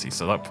on 70,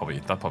 so that probably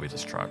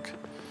does track.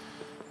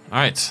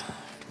 Alright.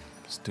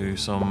 Let's do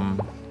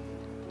some...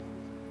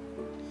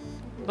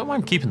 I don't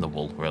mind keeping the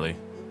wool, really.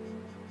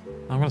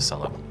 I'm going to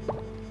sell it.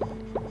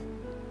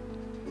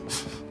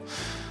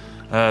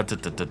 That's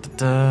it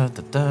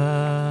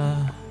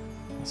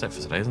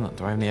for today, isn't it?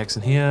 Do I have any eggs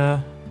in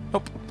here?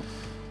 Nope.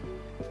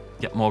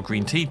 Get more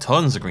green tea.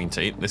 Tons of green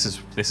tea. This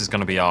is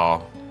going to be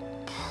our...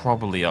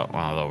 Probably up...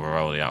 Well, we're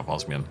already out of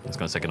osmium. It's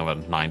going to take another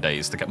 9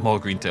 days to get more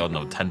green tea. Or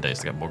no, 10 days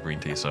to get more green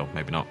tea, so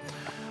maybe not.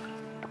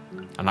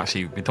 And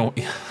actually, we don't...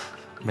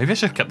 Maybe I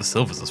should get the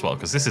silvers as well,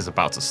 because this is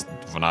about to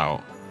run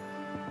out.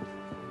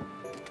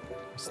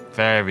 It's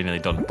very nearly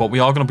done. But we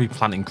are going to be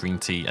planting green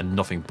tea and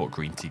nothing but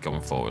green tea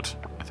going forward,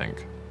 I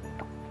think.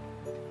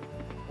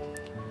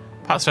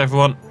 Pats for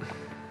everyone.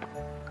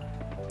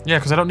 Yeah,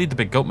 because I don't need the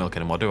big goat milk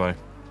anymore, do I?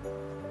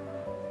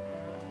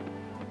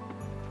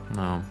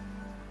 No.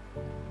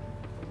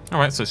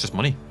 Alright, so it's just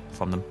money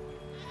from them.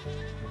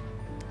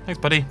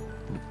 Thanks, buddy.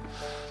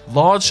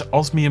 Large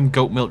osmium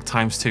goat milk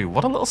 ×2.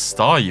 What a little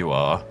star you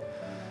are.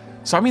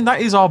 So, I mean,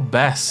 that is our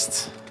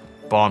best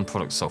barn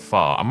product so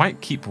far. I might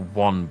keep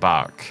one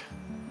back.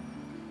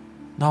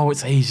 No,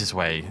 it's ages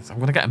away. I'm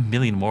going to get 1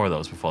 million more of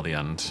those before the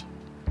end.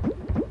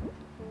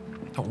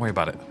 Don't worry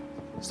about it.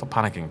 Stop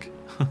panicking.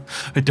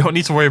 I don't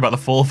need to worry about the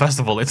fall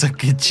festival. It's a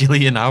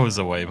gajillion hours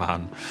away,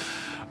 man.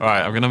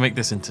 Alright, I'm going to make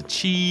this into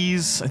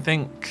cheese, I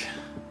think.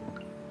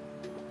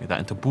 Make that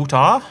into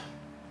butter.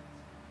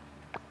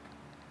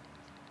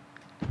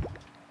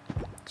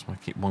 Just want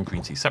to keep one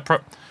green tea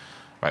separate.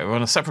 Right, we're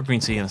on a separate green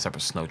tea and a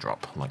separate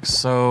snowdrop. Like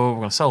so. We're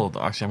going to sell...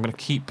 Actually, I'm going to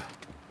keep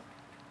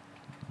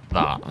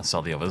that and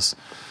sell the others.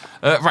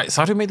 Right,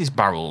 so how do we make these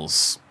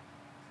barrels?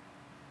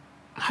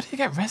 How do you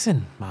get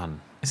resin,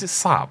 man? Is it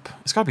sap?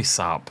 It's got to be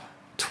sap.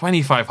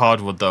 25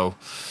 hardwood, though.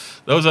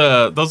 Those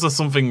are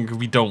something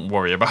we don't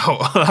worry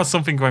about. That's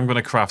something I'm going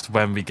to craft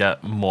when we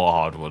get more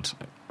hardwood.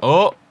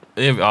 Oh,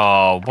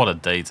 what a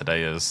day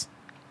today is.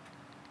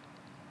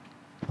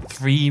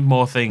 3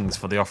 more things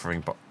for the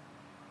offering box.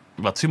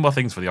 Well, 2 more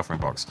things for the offering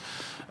box.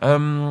 Do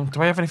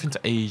I have anything to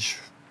age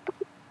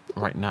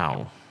right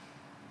now?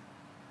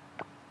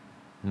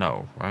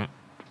 No, right?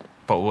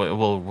 But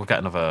we'll get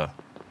another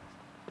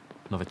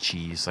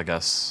cheese, I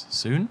guess,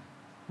 soon.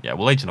 Yeah,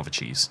 we'll age another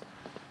cheese.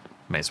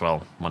 May as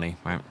well. Money,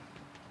 right?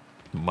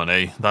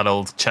 Money. That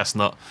old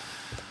chestnut.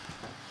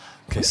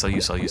 Okay, sell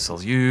you, sell you,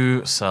 sell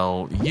you,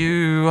 sell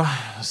you,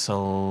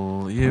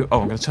 sell you.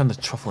 Oh, I'm going to turn the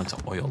truffle into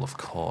oil, of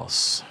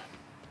course.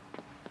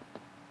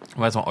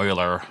 Where's my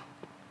oiler?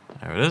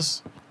 There it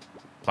is.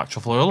 Black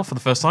truffle oil for the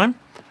first time.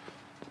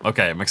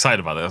 Okay, I'm excited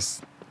about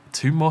this.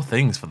 2 more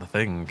things for the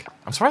thing.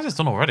 I'm surprised it's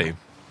done already.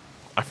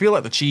 I feel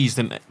like the cheese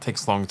didn't take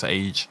as long to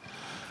age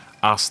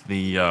as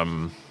the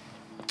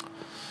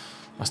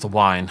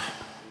wine.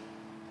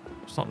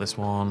 It's not this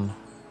one.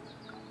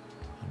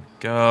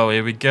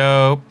 Here we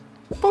go.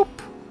 Boop.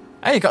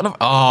 Hey, you got another.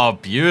 Oh,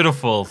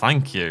 beautiful.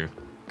 Thank you.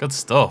 Good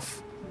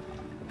stuff.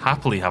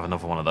 Happily have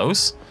another one of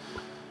those.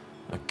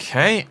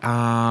 Okay,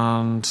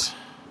 and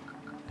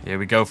here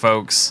we go,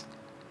 folks.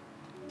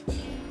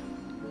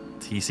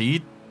 Tea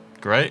seed.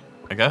 Great,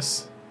 I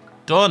guess.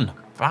 Done.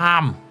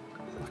 Bam.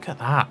 Look at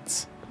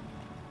that.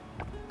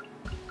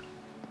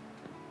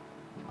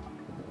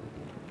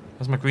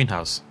 Where's my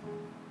greenhouse?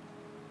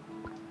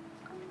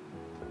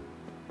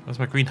 Where's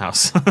my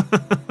greenhouse?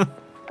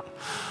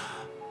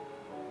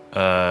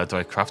 Do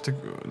I craft a...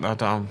 No,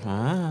 don't...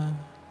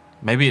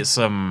 Maybe it's,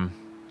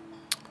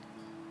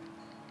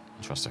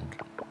 Interesting.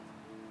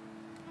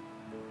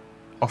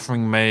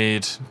 Offering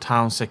made.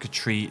 Town sacred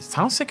tree. Is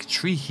town sacred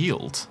tree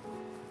healed?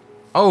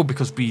 Oh,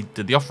 because we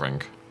did the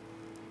offering.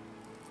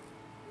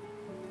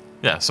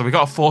 Yeah, so we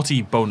got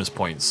 40 bonus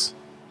points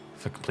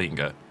for completing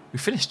it. We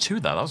finished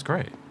 2 there. That was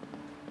great.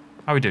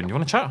 How are we doing? You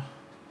want to chat?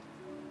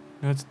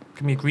 You want to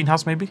give me a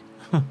greenhouse, maybe?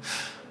 I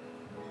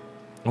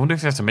wonder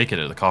if you have to make it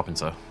at the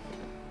carpenter.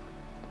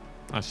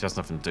 Actually, has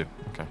nothing to do.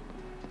 Okay.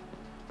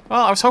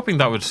 Well, I was hoping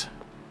that would...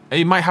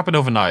 It might happen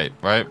overnight,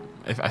 right?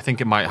 I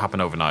think it might happen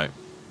overnight.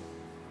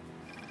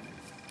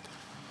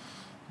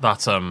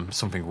 That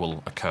something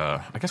will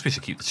occur. I guess we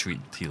should keep the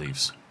tea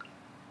leaves.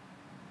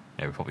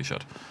 Yeah, we probably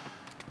should.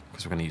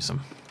 Because we're going to use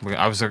them.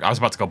 I was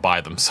about to go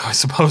buy them, so I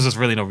suppose there's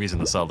really no reason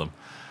to sell them.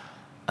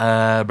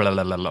 Blah,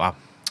 blah, blah, blah.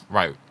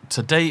 Right,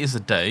 today is the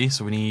day,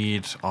 so we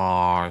need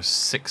our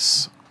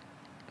 6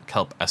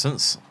 kelp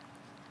essence.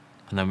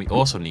 And then we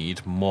also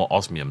need more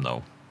osmium,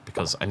 though.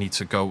 Because I need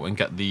to go and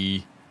get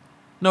the...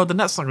 No, the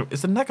net's not...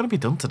 Is the net going to be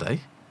done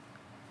today?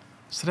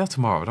 Is today or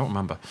tomorrow? I don't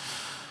remember.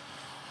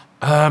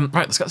 Right,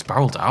 let's get this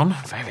barrel down.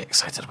 Very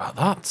excited about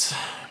that.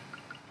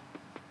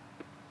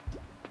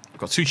 I've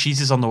got 2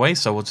 cheeses on the way,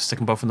 so we'll just stick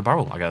them both in the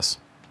barrel, I guess.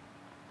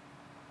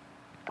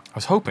 I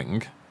was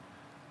hoping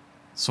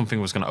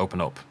something was going to open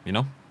up, you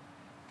know?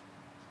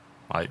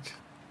 Like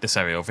this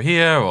area over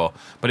here, or...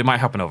 But it might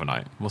happen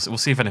overnight. We'll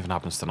see if anything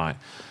happens tonight.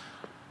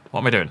 What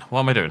am I doing?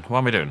 What am I doing? What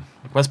am I doing?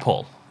 Where's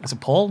Paul? Is it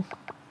Paul?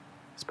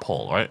 It's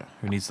Paul, right?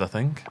 Who needs the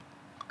thing?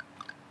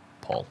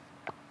 Paul.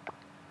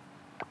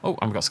 Oh,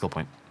 I've got a skill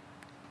point.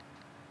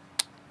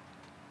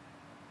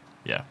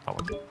 Yeah, that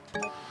one.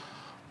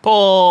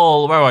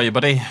 Paul, where are you,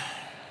 buddy?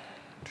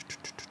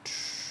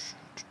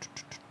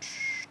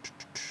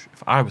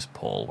 If I was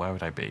Paul, where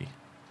would I be?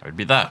 I would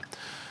be there.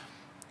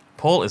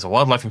 Paul is a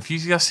wildlife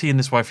enthusiast. He and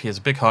his wife, he has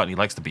a big heart and he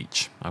likes the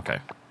beach. Okay.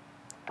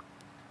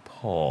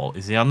 Paul,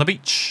 is he on the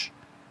beach?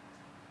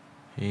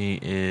 He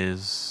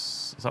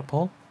is... Is that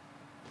Paul?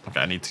 Okay,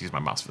 I need to use my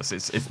mouse for this.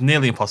 It's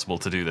nearly impossible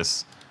to do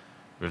this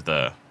with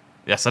the...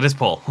 Yes, that is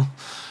Paul.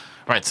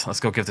 Right, let's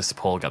go give this to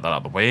Paul, get that out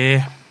of the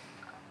way.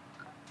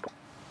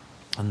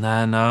 And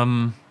then,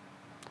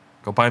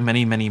 go buy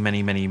many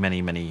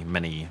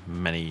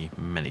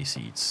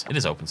seeds. It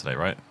is open today,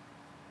 right?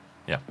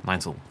 Yeah, 9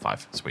 till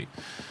 5. Sweet.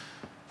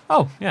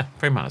 Oh, yeah,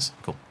 frame manners.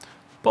 Cool.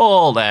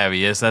 Paul, there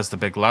he is. There's the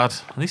big lad.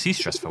 At least he's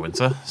dressed for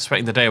winter.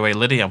 Sweating the day away,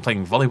 Liddy. I'm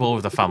playing volleyball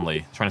with the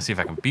family. Trying to see if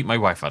I can beat my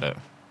wife at it.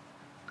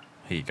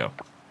 Here you go.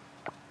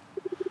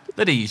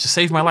 Liddy, you just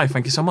saved my life.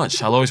 Thank you so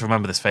much. I'll always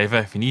remember this favour.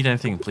 If you need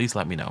anything, please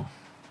let me know.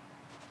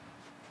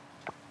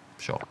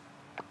 Sure.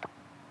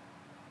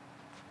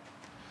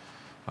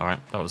 Alright,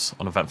 that was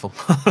uneventful.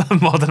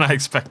 More than I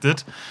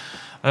expected.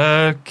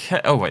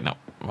 Okay. Oh, wait, no.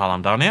 While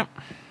I'm down here.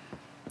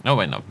 No,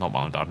 wait, no. Not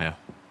while I'm down here.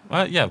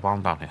 Yeah, while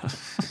I'm down here.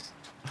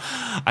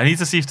 I need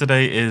to see if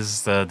today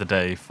is the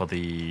day for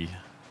the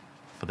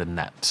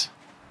net.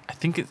 I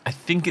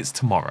think it's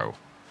tomorrow.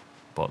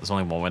 But there's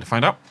only one way to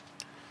find out.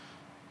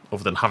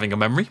 Other than having a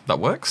memory that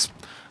works.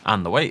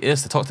 And the way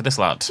is to talk to this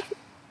lad.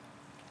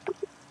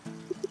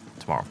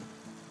 Tomorrow.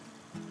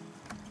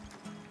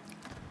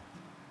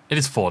 It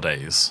is 4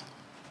 days.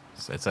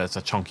 It's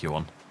a chunky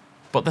one.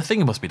 But the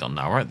thing must be done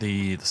now, right?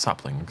 The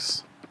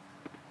saplings.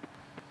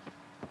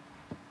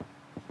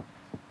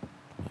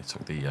 I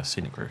took the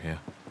scenic route here.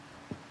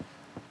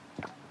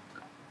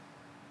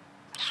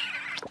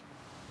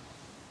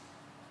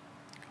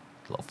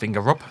 Little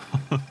finger rub.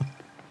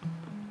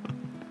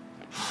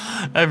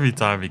 Every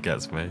time he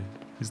gets me.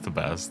 He's the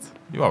best.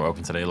 You are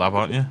open today, lab,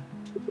 aren't you?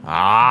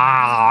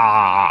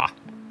 Ah!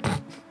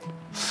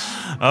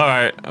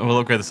 Alright, we'll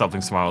upgrade the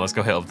saplings tomorrow. Let's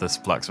go hit up this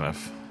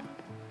blacksmith.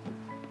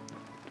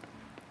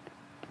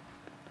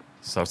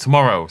 So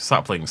tomorrow,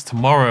 saplings,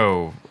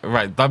 tomorrow.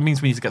 Right, that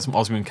means we need to get some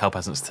osmium kelp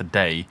essence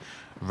today,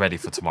 ready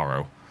for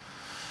tomorrow.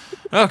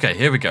 Okay,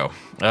 here we go.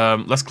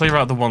 Let's clear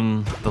out the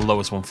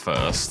lowest one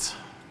first.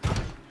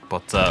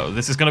 But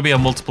this is going to be a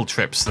multiple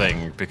trips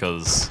thing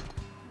because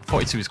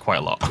 42 is quite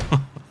a lot.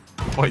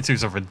 42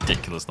 is a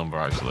ridiculous number,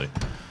 actually.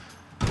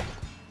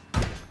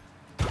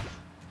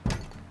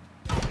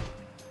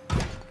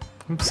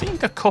 I'm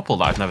seeing a couple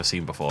that I've never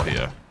seen before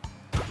here.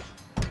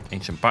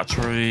 Ancient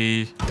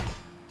battery,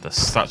 the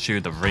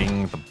statue, the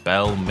ring, the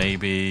bell,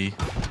 maybe.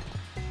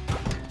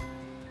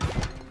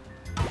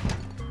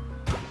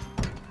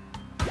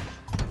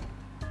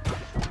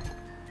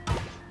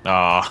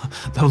 Ah,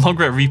 the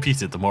longer it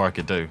repeated, the more I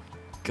could do.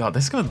 God,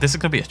 this is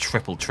gonna be a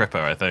triple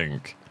tripper, I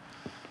think,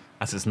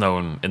 as it's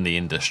known in the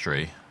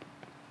industry.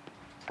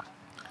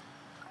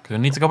 Because we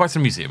need to go back to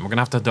the museum. We're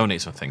gonna have to donate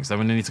some things. Then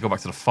we need to go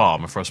back to the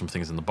farm and throw some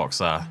things in the box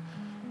there.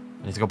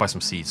 I need to go buy some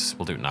seeds.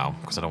 We'll do it now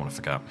because I don't want to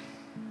forget.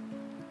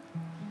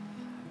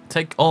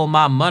 Take all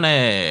my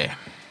money.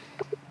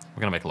 We're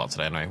gonna make a lot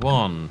today anyway.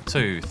 1,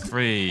 2,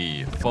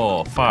 3,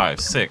 4, 5,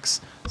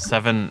 6,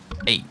 7,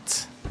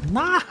 8.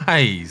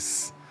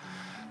 Nice.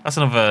 That's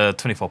another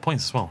 24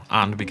 points as well.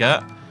 And we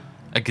get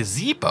a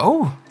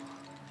gazebo.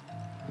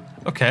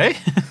 Okay,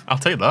 I'll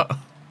take that,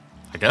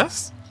 I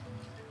guess.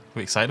 Are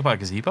we excited about a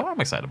gazebo? I'm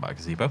excited about a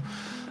gazebo.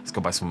 Let's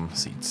go buy some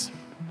seeds.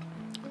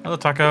 Hello,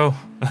 Taco.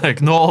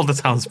 Ignore all the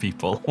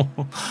townspeople.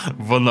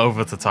 Run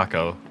over to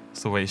Taco.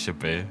 That's the way it should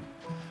be.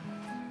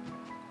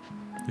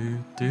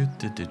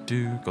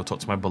 Go talk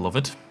to my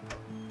beloved.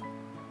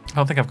 I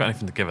don't think I've got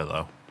anything to give her,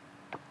 though.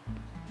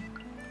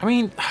 I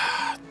mean,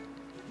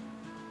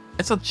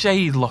 it's a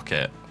jade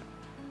locket.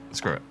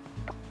 Screw it.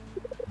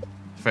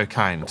 It's very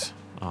kind.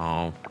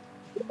 Oh.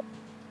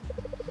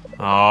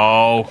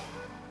 Oh.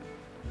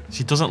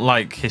 She doesn't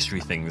like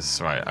history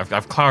things, right?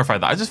 I've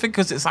clarified that. I just think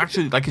because it's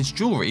actually, like, it's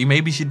jewelry,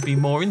 maybe she'd be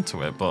more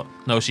into it, but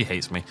no, she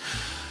hates me.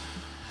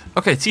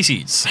 Okay, tea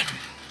seeds.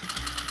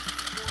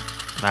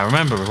 Now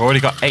remember, we've already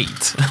got 8,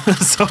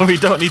 so we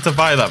don't need to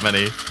buy that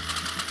many.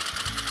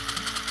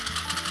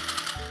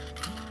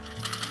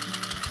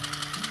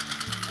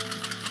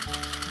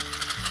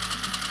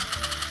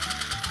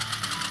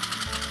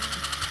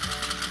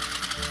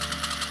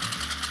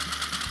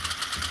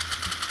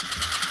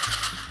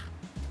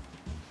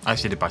 I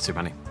actually did buy too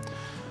many.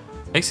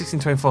 8, 16,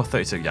 24,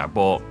 32. Yeah, I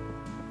bought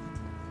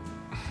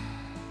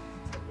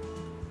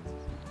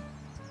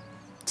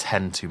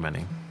 10 too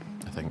many,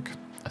 I think.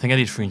 I think I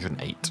need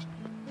 308.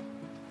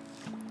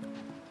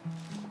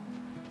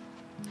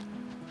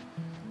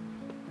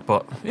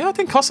 But yeah, it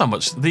didn't cost that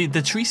much.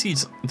 The tree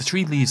seeds, the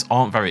tree leaves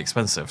aren't very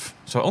expensive.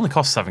 So it only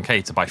costs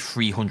 7k to buy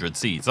 300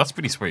 seeds. That's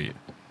pretty sweet.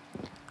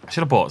 I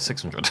should have bought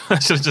 600. I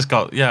should have just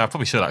got, yeah, I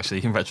probably should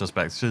actually, in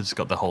retrospect. Should have just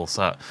got the whole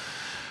set.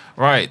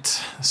 Right,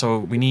 so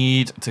we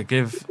need to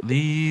give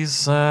these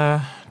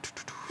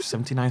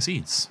 79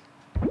 seeds.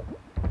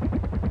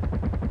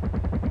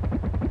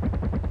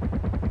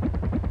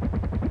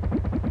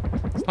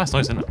 It's a nice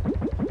noise, isn't it?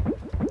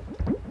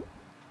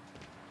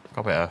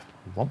 Got a bit of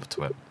womp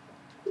to it.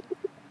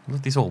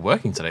 Look, these are all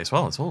working today as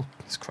well. It's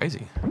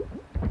crazy.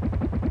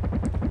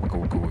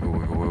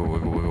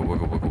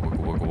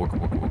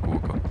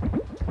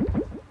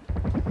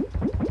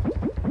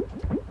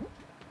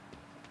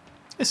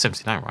 It's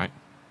 79, right?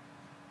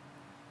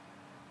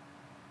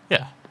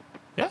 Yeah.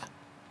 Yeah?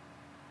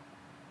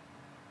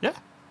 Yeah?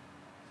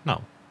 No.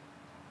 1,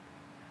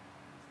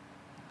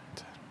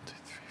 2, 3,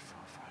 4,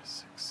 5,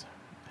 6, 7,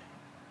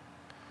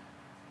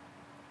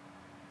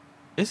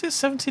 8. Is it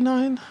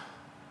 79?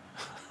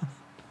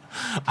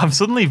 I'm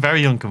suddenly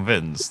very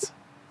unconvinced.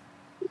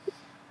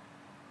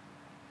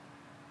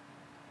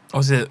 Or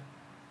is it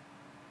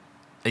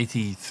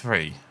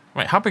 83?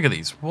 Wait, how big are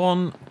these?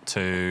 1,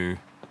 2,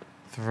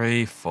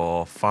 3,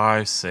 4,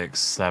 5, 6,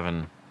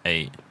 7,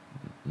 8.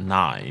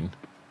 9.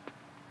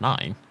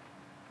 9?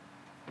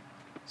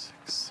 6,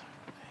 7,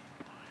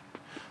 8, 9.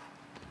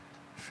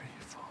 3,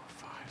 4,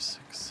 5,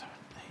 6, 7,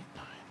 8,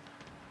 9.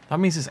 That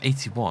means it's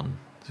 81.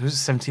 So is it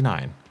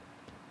 79?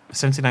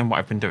 79 what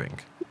I've been doing?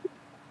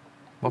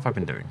 What have I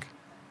been doing?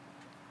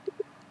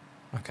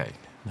 Okay,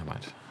 never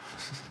mind.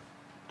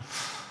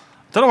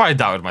 Don't know why I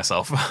doubted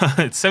myself.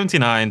 It's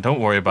 79, don't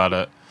worry about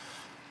it.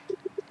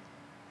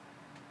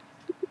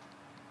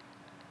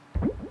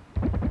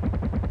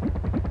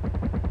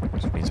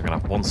 Which means I'm gonna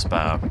have 1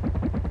 spare.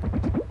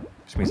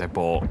 Which means I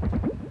bought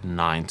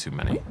 9 too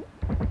many.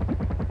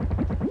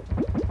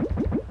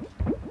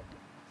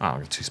 Oh, I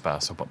got 2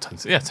 spares, so I bought 10.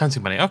 Yeah, 10 too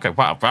many. Okay,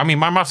 wow. I mean,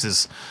 my maths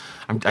is...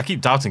 I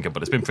keep doubting it,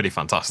 but it's been pretty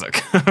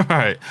fantastic.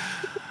 Right.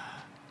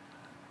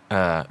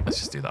 Let's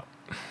just do that.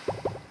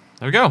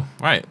 There we go.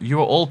 Right, you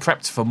are all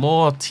prepped for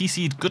more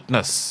tea-seed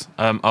goodness.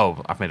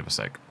 Oh, I've made a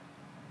mistake.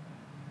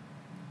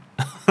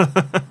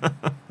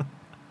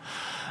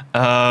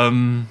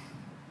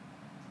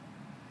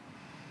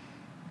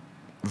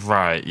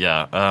 Right,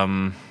 yeah.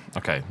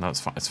 Okay, no,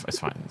 it's fine. It's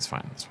fine. It's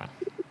fine. It's fine.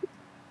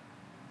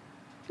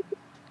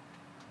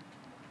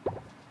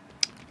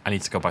 I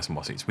need to go buy some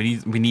more seeds. We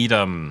need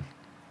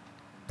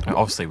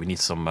obviously we need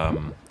some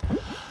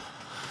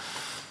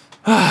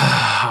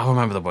I'll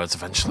remember the words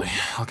eventually.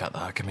 I'll get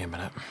there. Give me a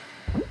minute.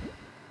 I'm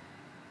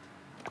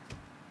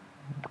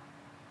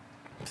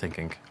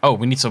thinking. Oh,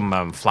 we need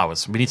some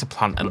flowers. We need to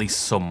plant at least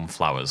some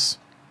flowers,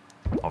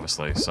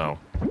 obviously. So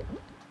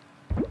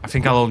I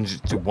think I'll only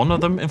do 1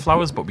 of them in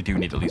flowers, but we do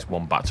need at least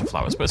 1 batch of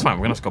flowers. But it's fine.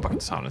 We're gonna have to go back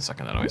into town in a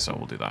second anyway, so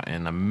we'll do that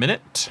in a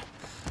minute.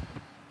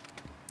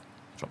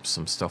 drop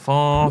some stuff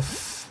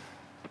off.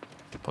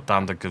 Put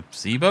down the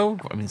gazebo.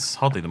 I mean, it's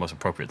hardly the most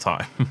appropriate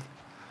time.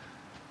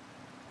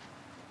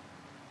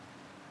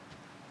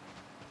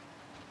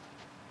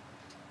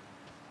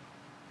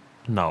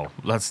 No,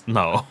 let's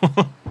no,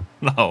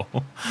 no,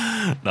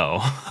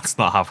 that's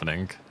not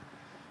happening.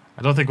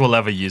 I don't think we'll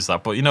ever use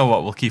that, but you know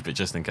what? We'll keep it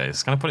just in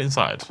case. Can I put it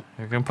inside?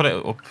 You can put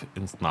it up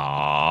in...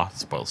 Nah,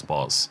 spoiled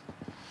spots.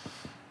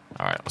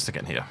 Alright, let's stick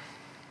it in here.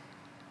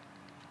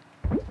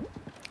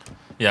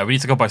 Yeah, we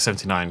need to go buy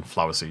 79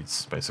 flower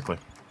seeds, basically.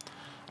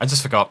 I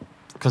just forgot,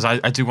 because I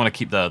do want to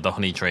keep the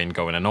honey train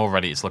going, and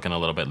already it's looking a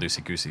little bit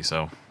loosey-goosey,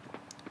 so...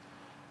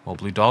 More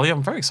blue dahlia.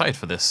 I'm very excited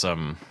for this,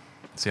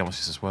 see how much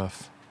this is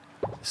worth.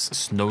 This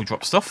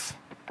snowdrop stuff.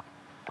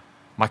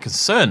 My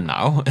concern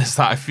now is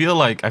that I feel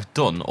like I've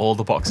done all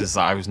the boxes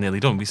that I was nearly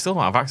done. We still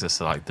don't have access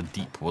to like the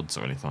deep woods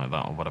or anything like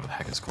that, or whatever the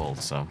heck it's called,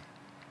 so...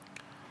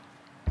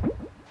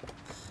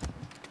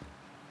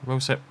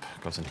 Rosehip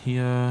goes in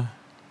here.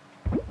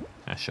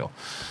 Yeah, sure.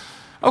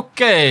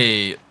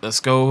 Okay, let's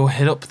go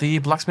hit up the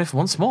blacksmith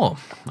once more.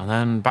 And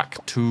then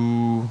back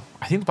to...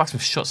 I think the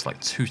blacksmith shuts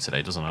like 2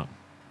 today, doesn't it?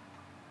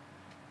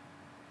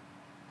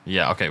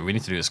 Yeah, okay, we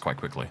need to do this quite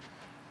quickly.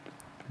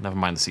 Never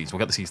mind the seeds. We'll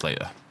get the seeds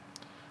later.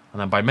 And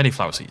then buy many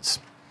flower seeds.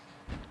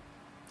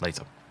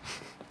 Later.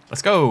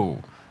 Let's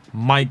go!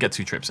 Might get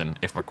 2 trips in,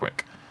 if we're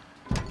quick.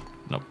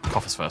 No,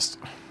 coffers first.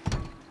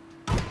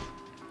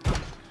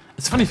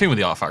 It's a funny thing with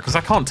the artifact, because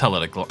I can't tell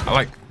at a glance.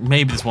 Like,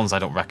 maybe there's ones I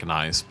don't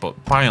recognise,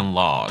 but by and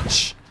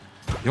large,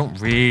 you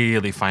don't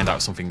really find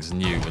out something's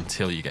new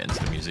until you get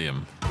into the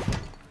museum.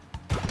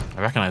 I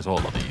recognise all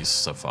of these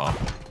so far.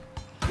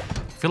 I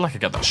feel like I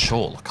get that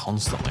shawl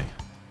constantly.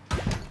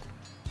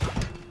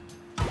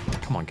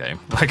 Come on, game.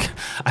 Like,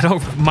 I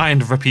don't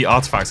mind repeat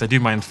artifacts. I do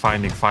mind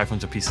finding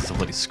 500 pieces of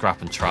bloody scrap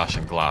and trash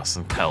and glass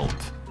and kelp.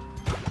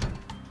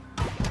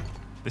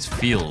 This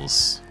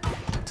feels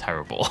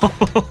terrible.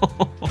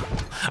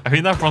 I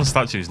mean, that bronze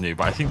statue is new,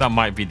 but I think that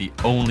might be the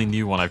only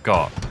new one I've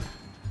got.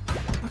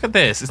 Look at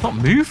this. It's not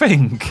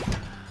moving.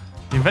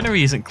 The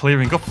inventory isn't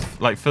clearing up,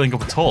 like filling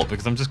up at all,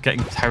 because I'm just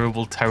getting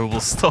terrible, terrible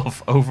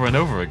stuff over and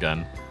over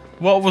again.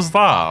 What was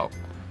that?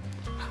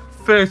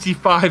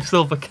 35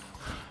 silver...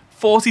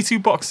 42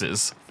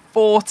 boxes.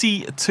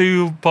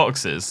 42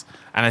 boxes.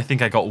 And I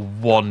think I got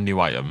 1 new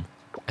item.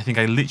 I think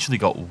I literally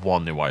got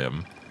 1 new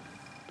item.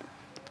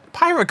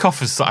 Pirate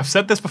coffers suck. I've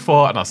said this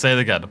before and I'll say it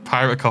again.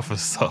 Pirate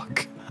coffers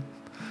suck.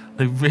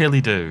 They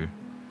really do.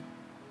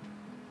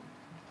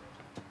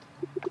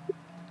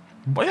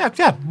 But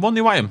yeah, 1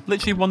 new item.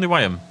 Literally 1 new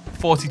item.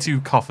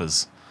 42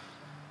 coffers.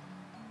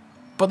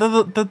 But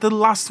they're the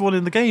last one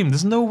in the game.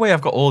 There's no way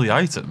I've got all the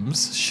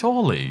items.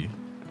 Surely.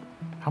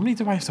 How many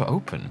do I have to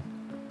open?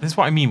 This is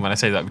what I mean when I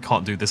say that we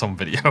can't do this on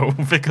video.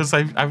 Because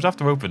I would have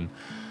to open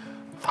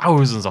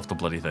thousands of the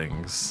bloody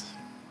things.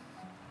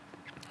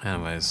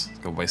 Anyways, let's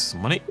go waste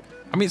some money.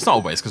 I mean, it's not a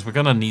waste because we're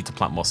going to need to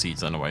plant more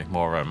seeds anyway.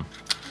 More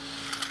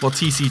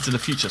tea seeds in the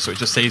future. So it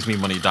just saves me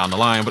money down the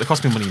line. But it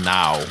costs me money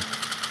now.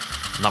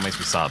 And that makes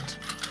me sad.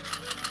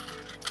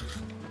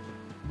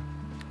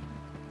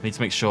 I need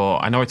to make sure...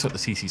 I know I took the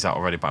TCs out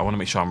already, but I want to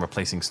make sure I'm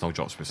replacing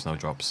snowdrops with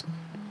snowdrops.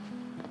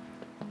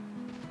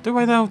 Do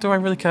I though? Do I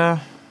really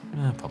care?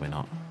 Probably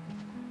not.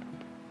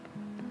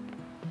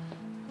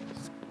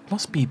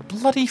 Must be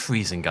bloody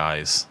freezing,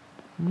 guys.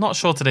 I'm not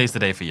sure today's the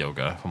day for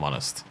yoga, if I'm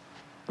honest.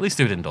 At least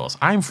do it indoors.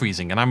 I'm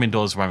freezing, and I'm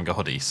indoors wearing a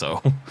hoodie,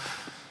 so...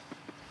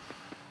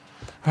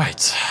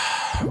 Right.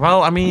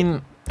 Well, I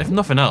mean, if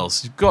nothing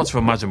else, you've got to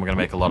imagine we're going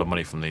to make a lot of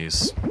money from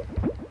these.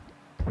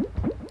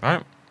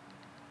 Right?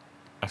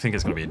 I think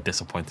it's going to be a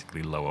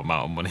disappointingly low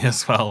amount of money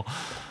as well.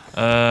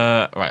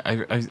 Right,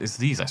 it's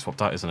these I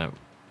swapped out, isn't it?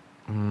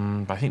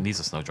 But I think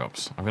these are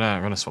snowdrops. I'm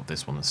gonna swap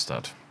this one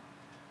instead.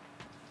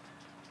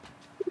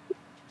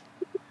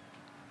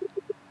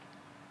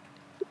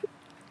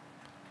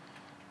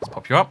 Let's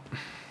pop you up.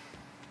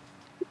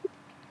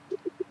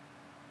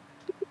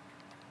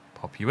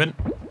 Pop you in.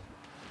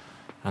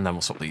 And then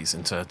we'll swap these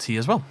into tea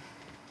as well.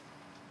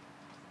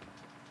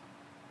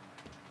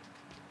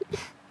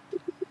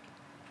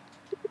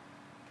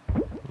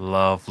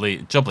 Lovely.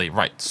 Jubbly.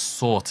 Right,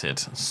 sorted.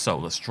 So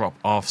let's drop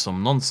off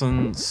some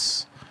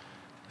nonsense.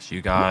 That's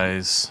you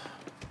guys.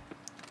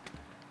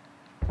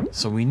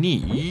 So we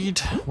need...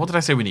 What did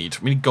I say we need?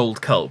 We need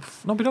gold kelp.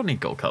 No, we don't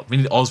need gold kelp. We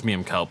need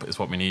osmium kelp is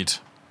what we need.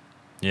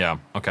 Yeah,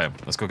 okay.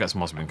 Let's go get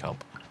some osmium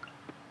kelp.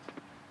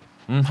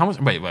 How much...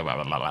 Wait.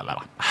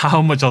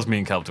 How much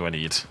osmium kelp do I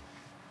need?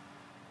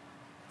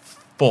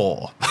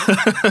 4.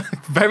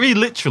 Very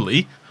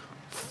literally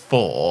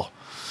 4.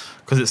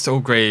 Because it's to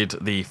upgrade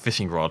the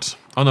fishing rod.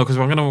 Oh no, because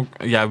we're going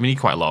to... Yeah, we need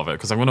quite a lot of it.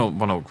 Because I'm going to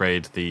want to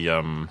upgrade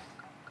the...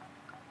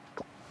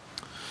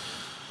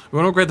 We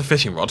want to upgrade the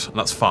fishing rod, and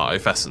that's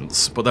 5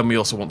 essence. But then we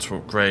also want to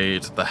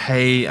upgrade the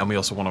hay, and we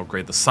also want to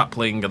upgrade the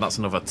sapling, and that's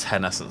another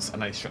 10 essence.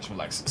 And I stretch my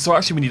legs. So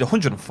actually we need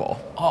 104.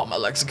 Oh, my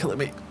legs are killing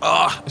me.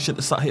 Ah, I shouldn't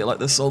have sat here like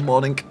this all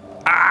morning.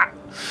 Ah!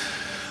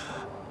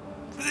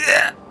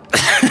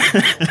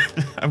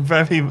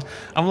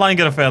 I'm lying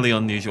at a fairly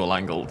unusual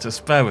angle.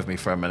 Just bear with me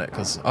for a minute,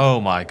 because oh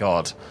my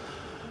god.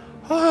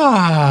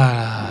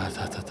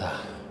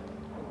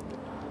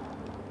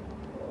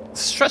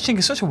 Stretching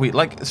is such a weird,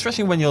 like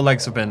stretching when your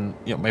legs have been,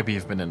 you know, maybe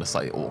you've been in a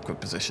slightly awkward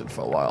position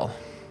for a while.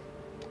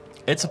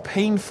 It's a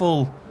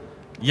painful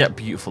yet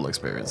beautiful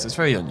experience. It's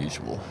very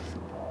unusual.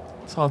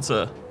 It's hard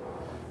to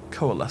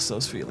coalesce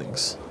those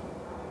feelings.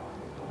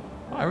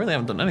 I really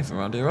haven't done anything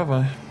around here, have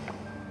I?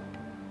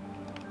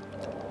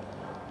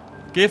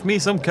 Give me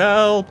some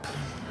kelp!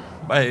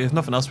 Wait, if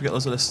nothing else, we get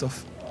loads of this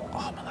stuff.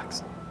 Oh, my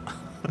legs.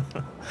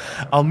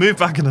 I'll move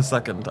back in a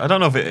second. I don't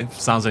know if it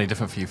sounds any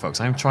different for you folks.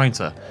 I'm trying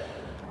to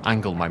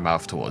angle my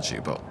mouth towards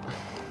you, but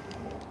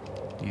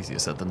easier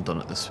said than done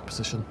at this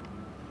position.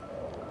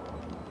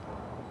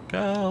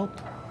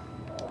 Kelp.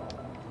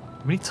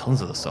 We need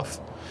tons of the stuff.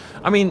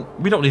 I mean,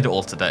 we don't need it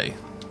all today.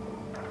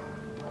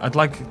 I'd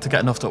like to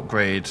get enough to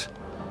upgrade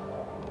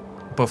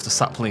both the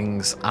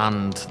saplings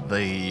and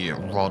the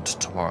rod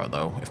tomorrow,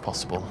 though, if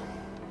possible.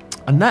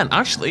 And then,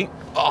 actually,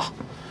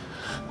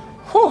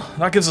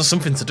 that gives us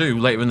something to do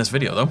later in this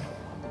video, though.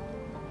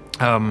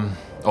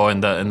 Or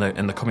in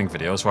the coming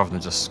videos, rather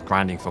than just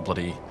grinding for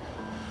bloody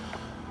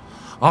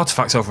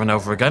artifacts over and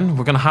over again.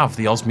 We're going to have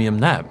the osmium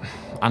net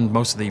and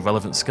most of the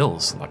relevant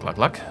skills,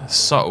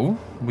 so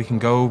we can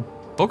go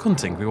bug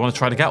hunting. We want to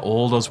try to get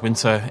all those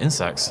winter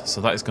insects,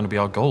 so that is going to be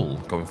our goal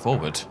going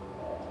forward.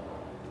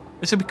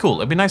 It should be cool.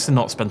 It'd be nice to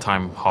not spend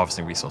time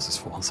harvesting resources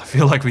for once. I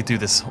feel like we do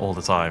this all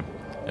the time.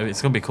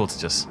 It's going to be cool to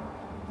just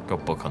go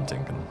bug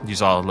hunting and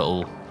use our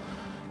little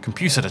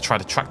computer to try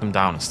to track them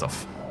down and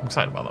stuff. I'm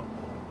excited about that.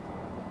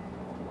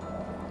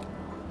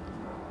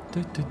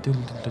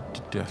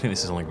 I think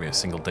this is only going to be a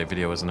single day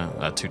video, isn't it?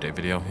 A 2-day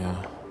video,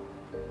 yeah.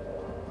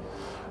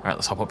 Alright,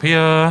 let's hop up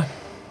here.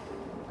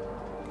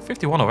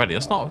 51 already.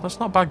 That's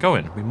not bad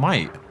going. We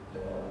might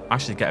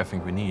actually get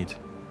everything we need.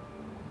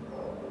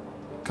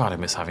 God, I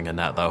miss having a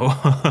net, though.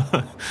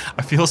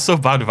 I feel so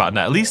bad about a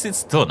net. At least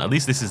it's done. At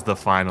least this is the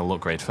final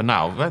upgrade for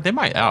now. They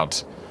might add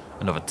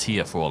another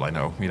tier for all I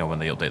know, you know, when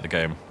they update the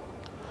game.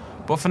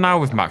 But for now,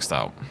 we've maxed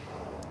out.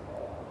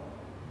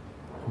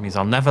 It means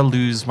I'll never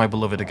lose my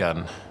beloved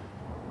again.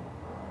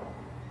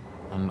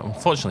 And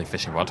unfortunately,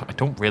 fishing rod, I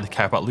don't really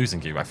care about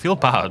losing you. I feel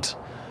bad.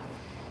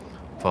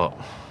 But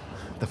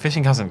the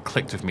fishing hasn't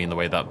clicked with me in the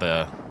way that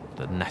the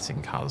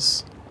netting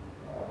has.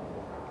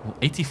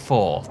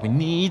 84. We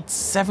need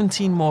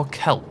 17 more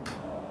kelp.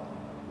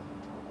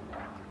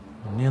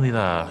 We're nearly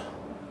there.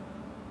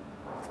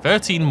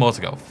 13 more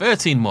to go.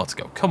 13 more to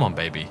go. Come on,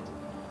 baby.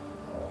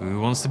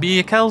 Who wants to be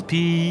a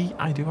kelpie?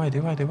 I do.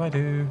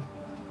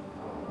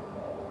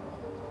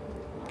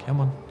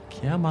 Come on.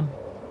 Come on.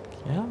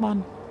 Come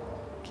on.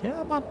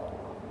 Come on.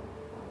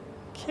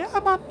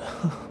 Come on.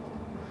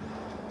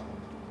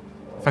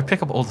 If I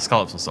pick up all the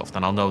scallops and stuff,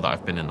 then I'll know that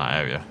I've been in that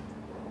area.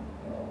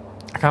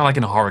 I kind of like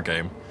in a horror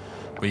game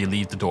where you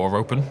leave the door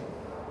open.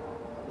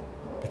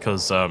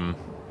 Because you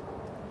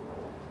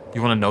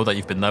want to know that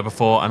you've been there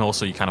before, and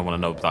also you kind of want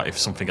to know that if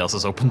something else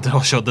has opened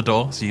or shut the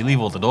door. So you leave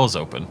all the doors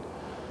open.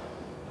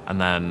 And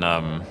then,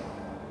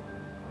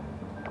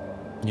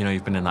 you know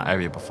you've been in that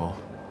area before.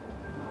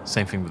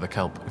 Same thing with the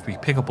kelp. If we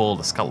pick up all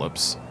the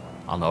scallops,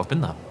 I'll know I've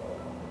been there.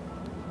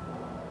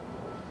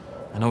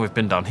 I know we've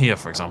been down here,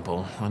 for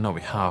example. I know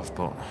we have,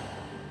 but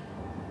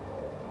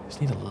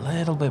just need a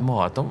little bit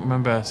more. I don't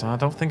remember, so I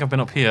don't think I've been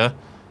up here.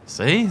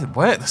 See?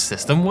 The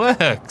system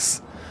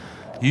works.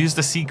 Use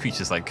the sea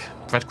creatures like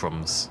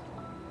breadcrumbs.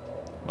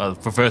 Well,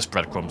 reverse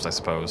breadcrumbs, I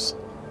suppose.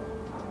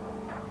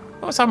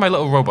 Notice how my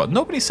little robot...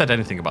 Nobody said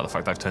anything about the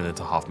fact I've turned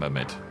into half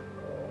mermaid.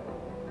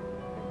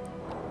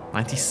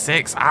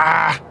 96.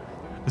 Ah!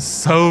 It's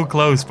so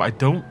close, but I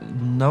don't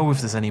know if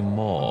there's any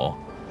more.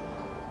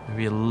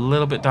 Maybe a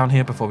little bit down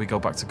here before we go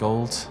back to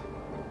gold.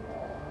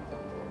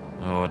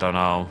 Oh, I don't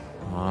know.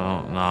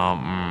 Oh,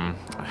 no.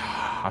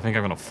 I think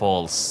I'm going to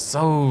fall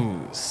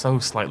so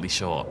slightly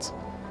short.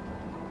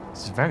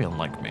 This is very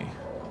unlike me.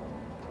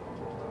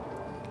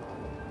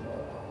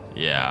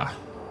 Yeah.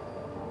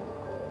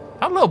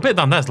 That little bit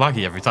down there's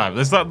laggy every time.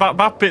 There's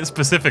that bit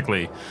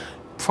specifically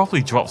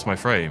probably drops my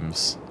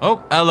frames.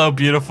 Oh, hello,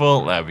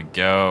 beautiful. There we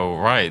go.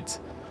 Right.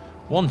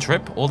 One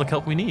trip, all the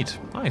kelp we need.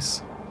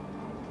 Nice.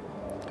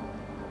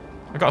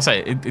 I gotta say,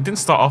 it didn't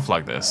start off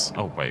like this.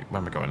 Oh, wait,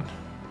 where am I going?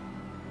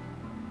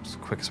 It's the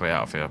quickest way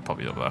out of here,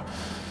 probably over there.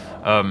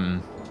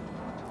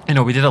 You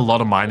know, we did a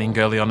lot of mining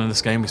early on in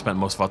this game. We spent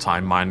most of our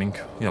time mining.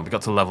 You know, we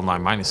got to level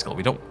 9 mining skill.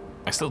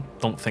 I still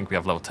don't think we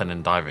have level 10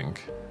 in diving.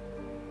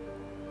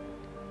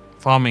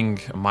 Farming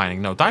and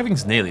mining. No,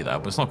 diving's nearly there,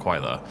 but it's not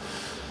quite there.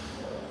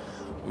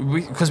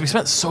 Because we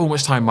spent so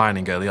much time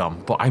mining early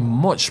on, but I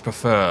much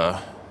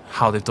prefer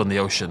how they've done the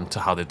ocean to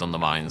how they've done the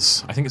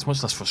mines. I think it's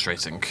much less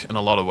frustrating in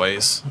a lot of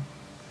ways.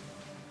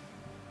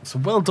 So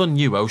well done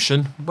you,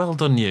 ocean. Well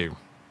done you.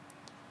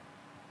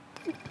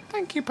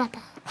 Thank you,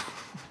 Papa.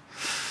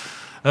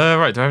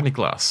 Right, do I have any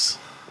glass?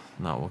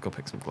 No, we'll go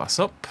pick some glass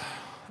up.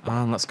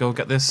 And let's go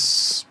get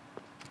this.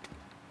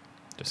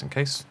 Just in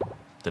case.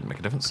 Didn't make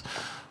a difference.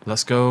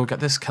 Let's go get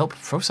this kelp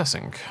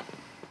processing.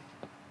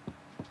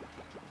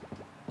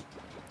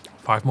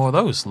 5 more of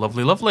those.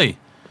 Lovely, lovely.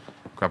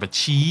 Grab a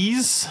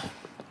cheese.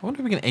 I wonder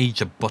if we can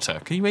age a butter.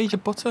 Can you age a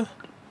butter?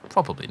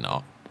 Probably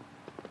not.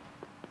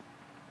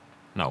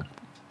 No.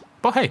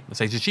 But hey, let's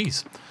age a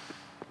cheese.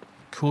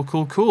 Cool,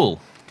 cool, cool.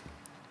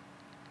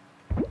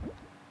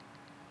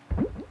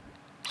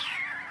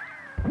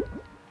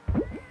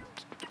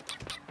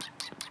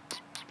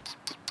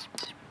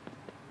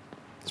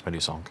 That's my new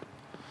song.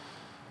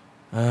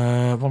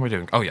 What am I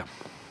doing? Oh, yeah.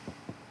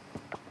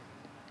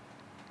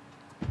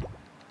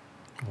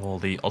 All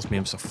the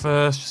osmium stuff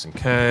first, just in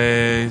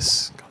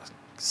case. God,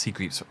 sea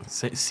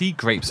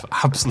grapes for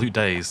absolute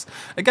days.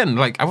 Again,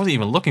 like, I wasn't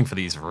even looking for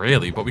these,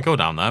 really, but we go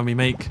down there and we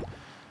make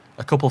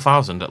a couple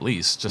thousand at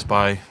least just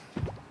by, you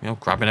know,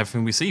 grabbing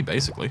everything we see,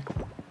 basically.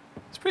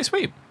 It's pretty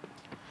sweet.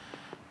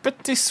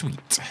 Pretty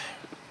sweet.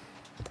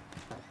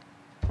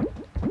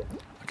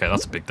 Okay,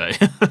 that's a big day.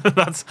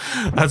 that's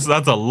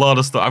a lot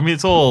of stuff. I mean,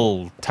 it's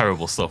all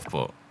terrible stuff,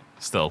 but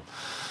still.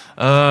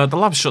 The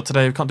lab's shut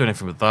today. We can't do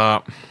anything with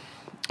that.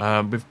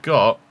 We've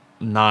got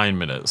 9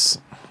 minutes.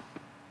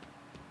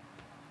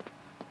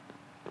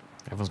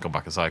 Everyone's gone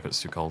back inside because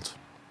it's too cold.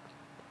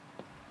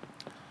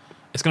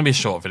 It's going to be a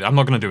short video. I'm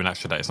not going to do an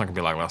extra day. It's not going to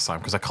be like last time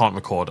because I can't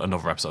record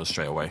another episode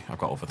straight away. I've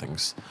got other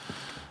things.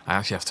 I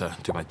actually have to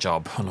do my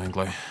job,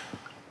 annoyingly.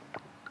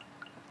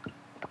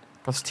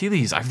 But tea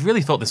leaves, I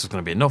really thought this was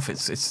going to be enough.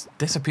 It's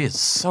disappeared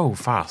so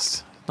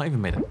fast. Not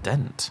even made a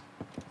dent.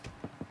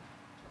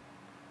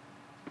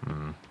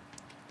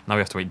 Now we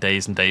have to wait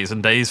days and days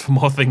and days for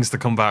more things to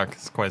come back.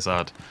 It's quite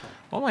sad.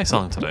 What am I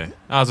selling today?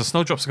 Ah, the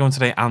snowdrops are going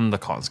today and the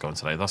cotton's going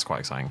today. That's quite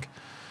exciting.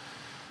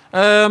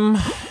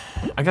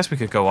 I guess we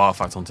could go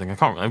artifact hunting. I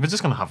can't really. We're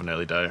just going to have an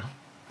early day.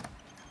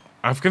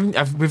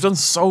 We've done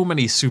so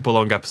many super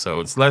long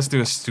episodes. Let's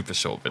do a super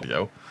short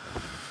video.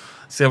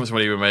 See how much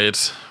money we made.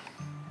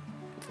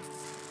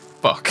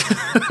 Fuck.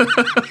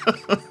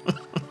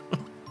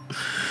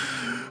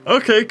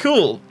 Okay,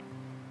 cool.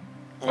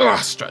 Ugh,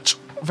 stretch.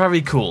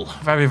 Very cool.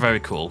 Very, very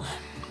cool.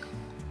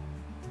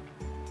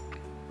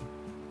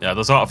 Yeah,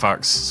 those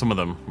artifacts, some of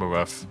them were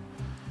worth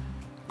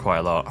quite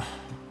a lot.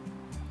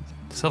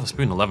 Silver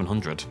spoon,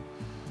 1100.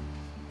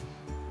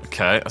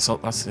 Okay, that's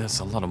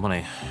a lot of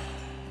money.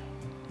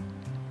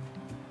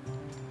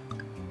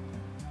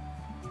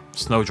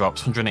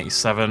 Snowdrops,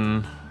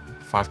 187.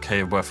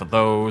 5k worth of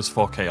those.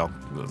 4k on...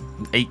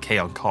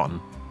 8k on cotton.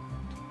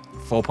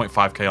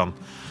 4.5k on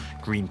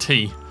green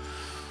tea.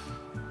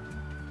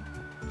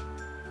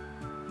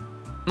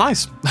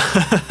 Nice.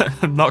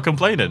 Not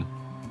complaining.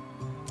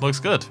 Looks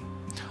good.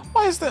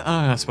 Why is that?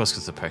 I suppose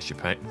because the price you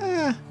pay.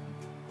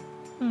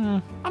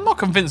 I'm not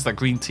convinced that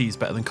green tea is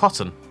better than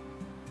cotton.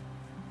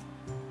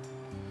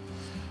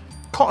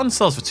 Cotton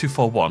sells for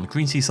 241.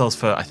 Green tea sells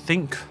for, I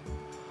think,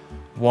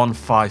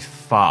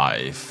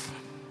 155.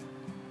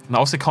 Now,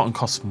 obviously, cotton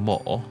costs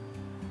more,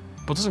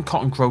 but doesn't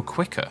cotton grow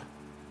quicker?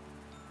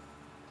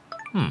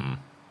 I'm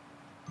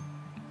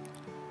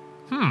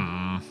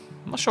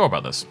not sure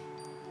about this.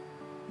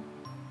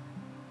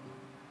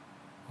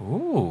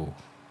 Ooh.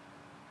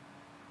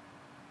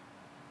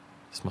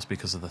 This must be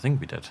because of the thing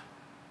we did.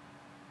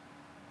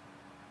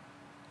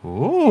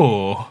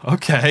 Ooh,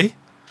 okay.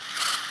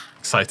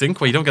 Exciting.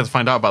 Well, you don't get to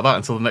find out about that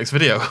until the next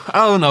video.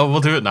 Oh no,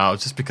 we'll do it now,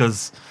 just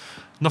because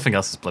nothing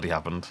else has bloody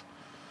happened.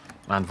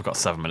 And we've got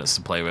 7 minutes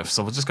to play with,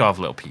 so we'll just go have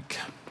a little peek.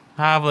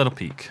 Have a little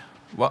peek.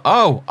 Well,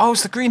 oh,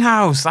 it's the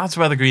greenhouse. That's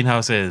where the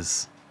greenhouse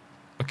is.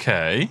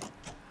 Okay.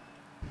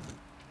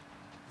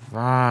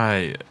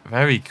 Right,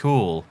 very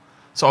cool.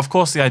 So, of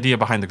course, the idea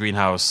behind the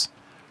greenhouse,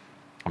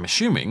 I'm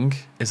assuming,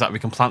 is that we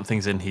can plant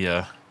things in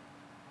here.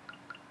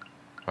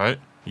 Right?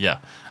 Yeah.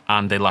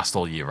 And they last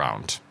all year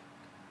round.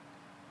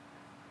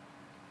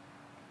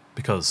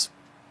 Because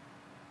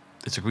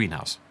it's a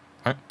greenhouse,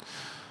 right?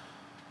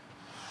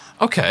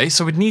 Okay,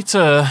 so we'd need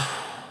to...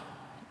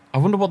 I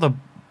wonder what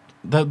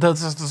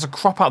there's a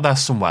crop out there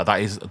somewhere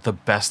that is the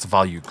best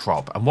value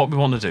crop. And what we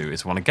want to do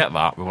is we want to get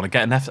that. We want to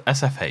get an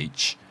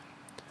SFH.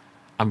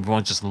 And we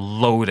want to just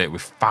load it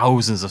with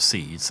thousands of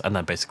seeds and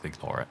then basically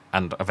ignore it.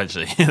 And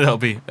eventually that'll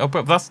be... Oh,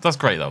 but that's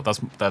great, though.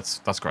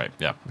 That's great.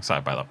 Yeah,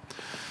 excited by that.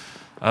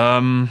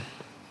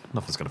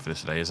 Nothing's going to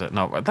finish today, is it?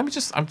 No, I'm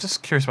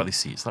just curious about these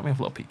seeds. Let me have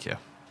a little peek here.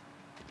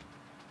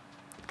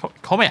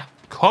 Come here.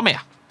 Come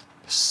here.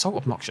 You're so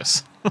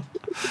obnoxious.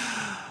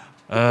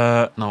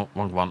 No,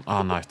 wrong one.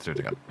 Oh, no, I have to do it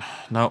again.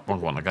 No,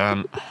 wrong one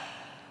again.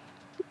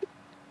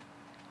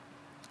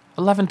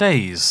 11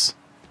 days.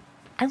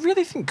 I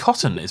really think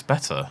cotton is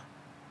better.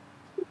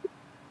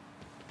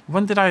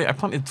 When did I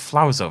planted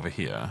flowers over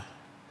here?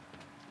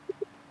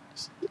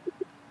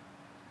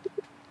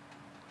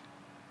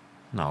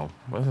 No,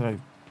 where did I...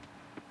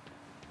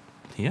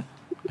 Here?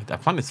 I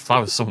planted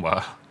flowers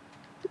somewhere.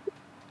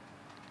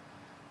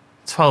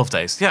 12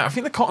 days. Yeah, I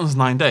think the cotton's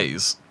 9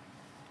 days.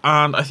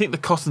 And I think the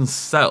cotton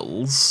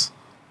sells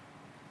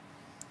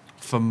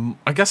from...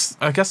 I guess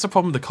the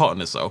problem with the cotton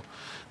is, though,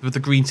 with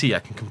the green tea, I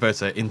can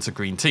convert it into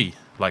green tea,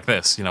 like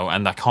this, you know,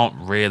 and I can't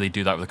really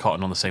do that with the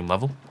cotton on the same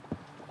level.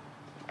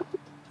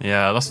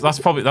 Yeah, that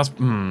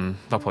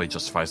probably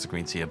justifies the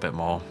green tea a bit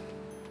more.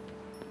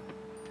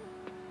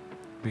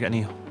 We get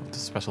any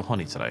special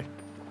honey today?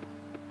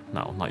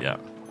 No, not yet.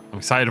 I'm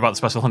excited about the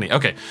special honey.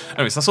 Okay,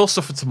 anyways, that's all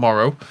stuff for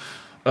tomorrow.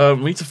 We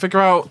need to figure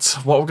out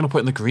what we're going to put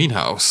in the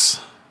greenhouse.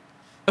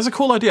 That's a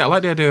cool idea. I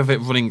like the idea of it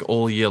running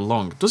all year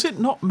long. Does it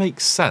not make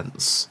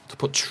sense to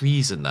put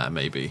trees in there,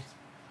 maybe?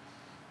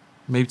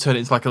 Maybe turn it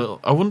into like a little...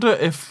 I wonder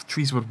if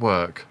trees would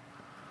work.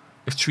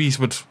 If trees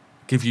would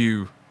give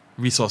you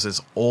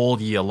resources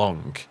all year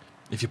long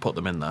if you put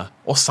them in there.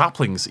 Or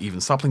saplings,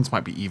 even. Saplings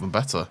might be even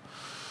better.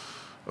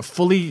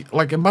 Fully...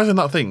 Like, imagine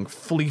that thing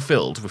fully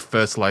filled with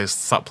fertilized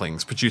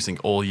saplings producing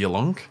all year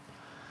long.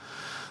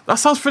 That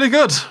sounds pretty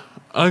good.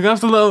 I'm going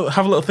to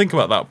have a little think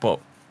about that, but...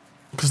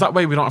 Because that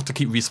way we don't have to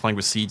keep resupplying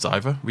with seeds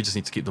either. We just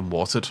need to keep them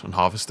watered and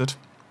harvested.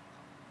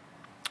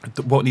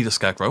 Won't need a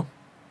scarecrow,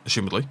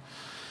 assumedly.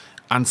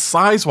 And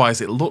size-wise,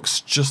 it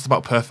looks just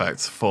about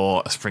perfect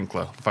for a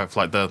sprinkler. For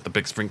like the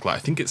big sprinkler. I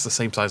think it's the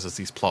same size as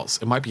these plots.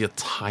 It might be a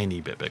tiny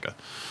bit bigger.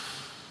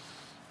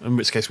 In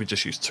which case we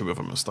just use 2 of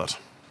them instead.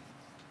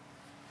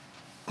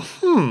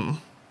 I'll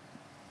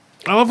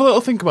have a little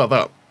think about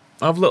that.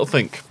 I'll have a little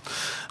think.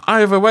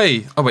 Either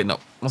way... Oh wait, no.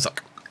 One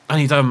sec. I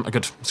need a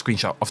good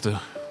screenshot of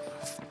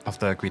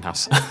the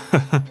greenhouse.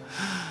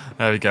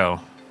 There we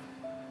go.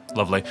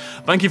 Lovely.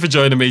 Thank you for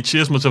joining me.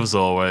 Cheers much as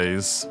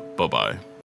always. Bye-bye.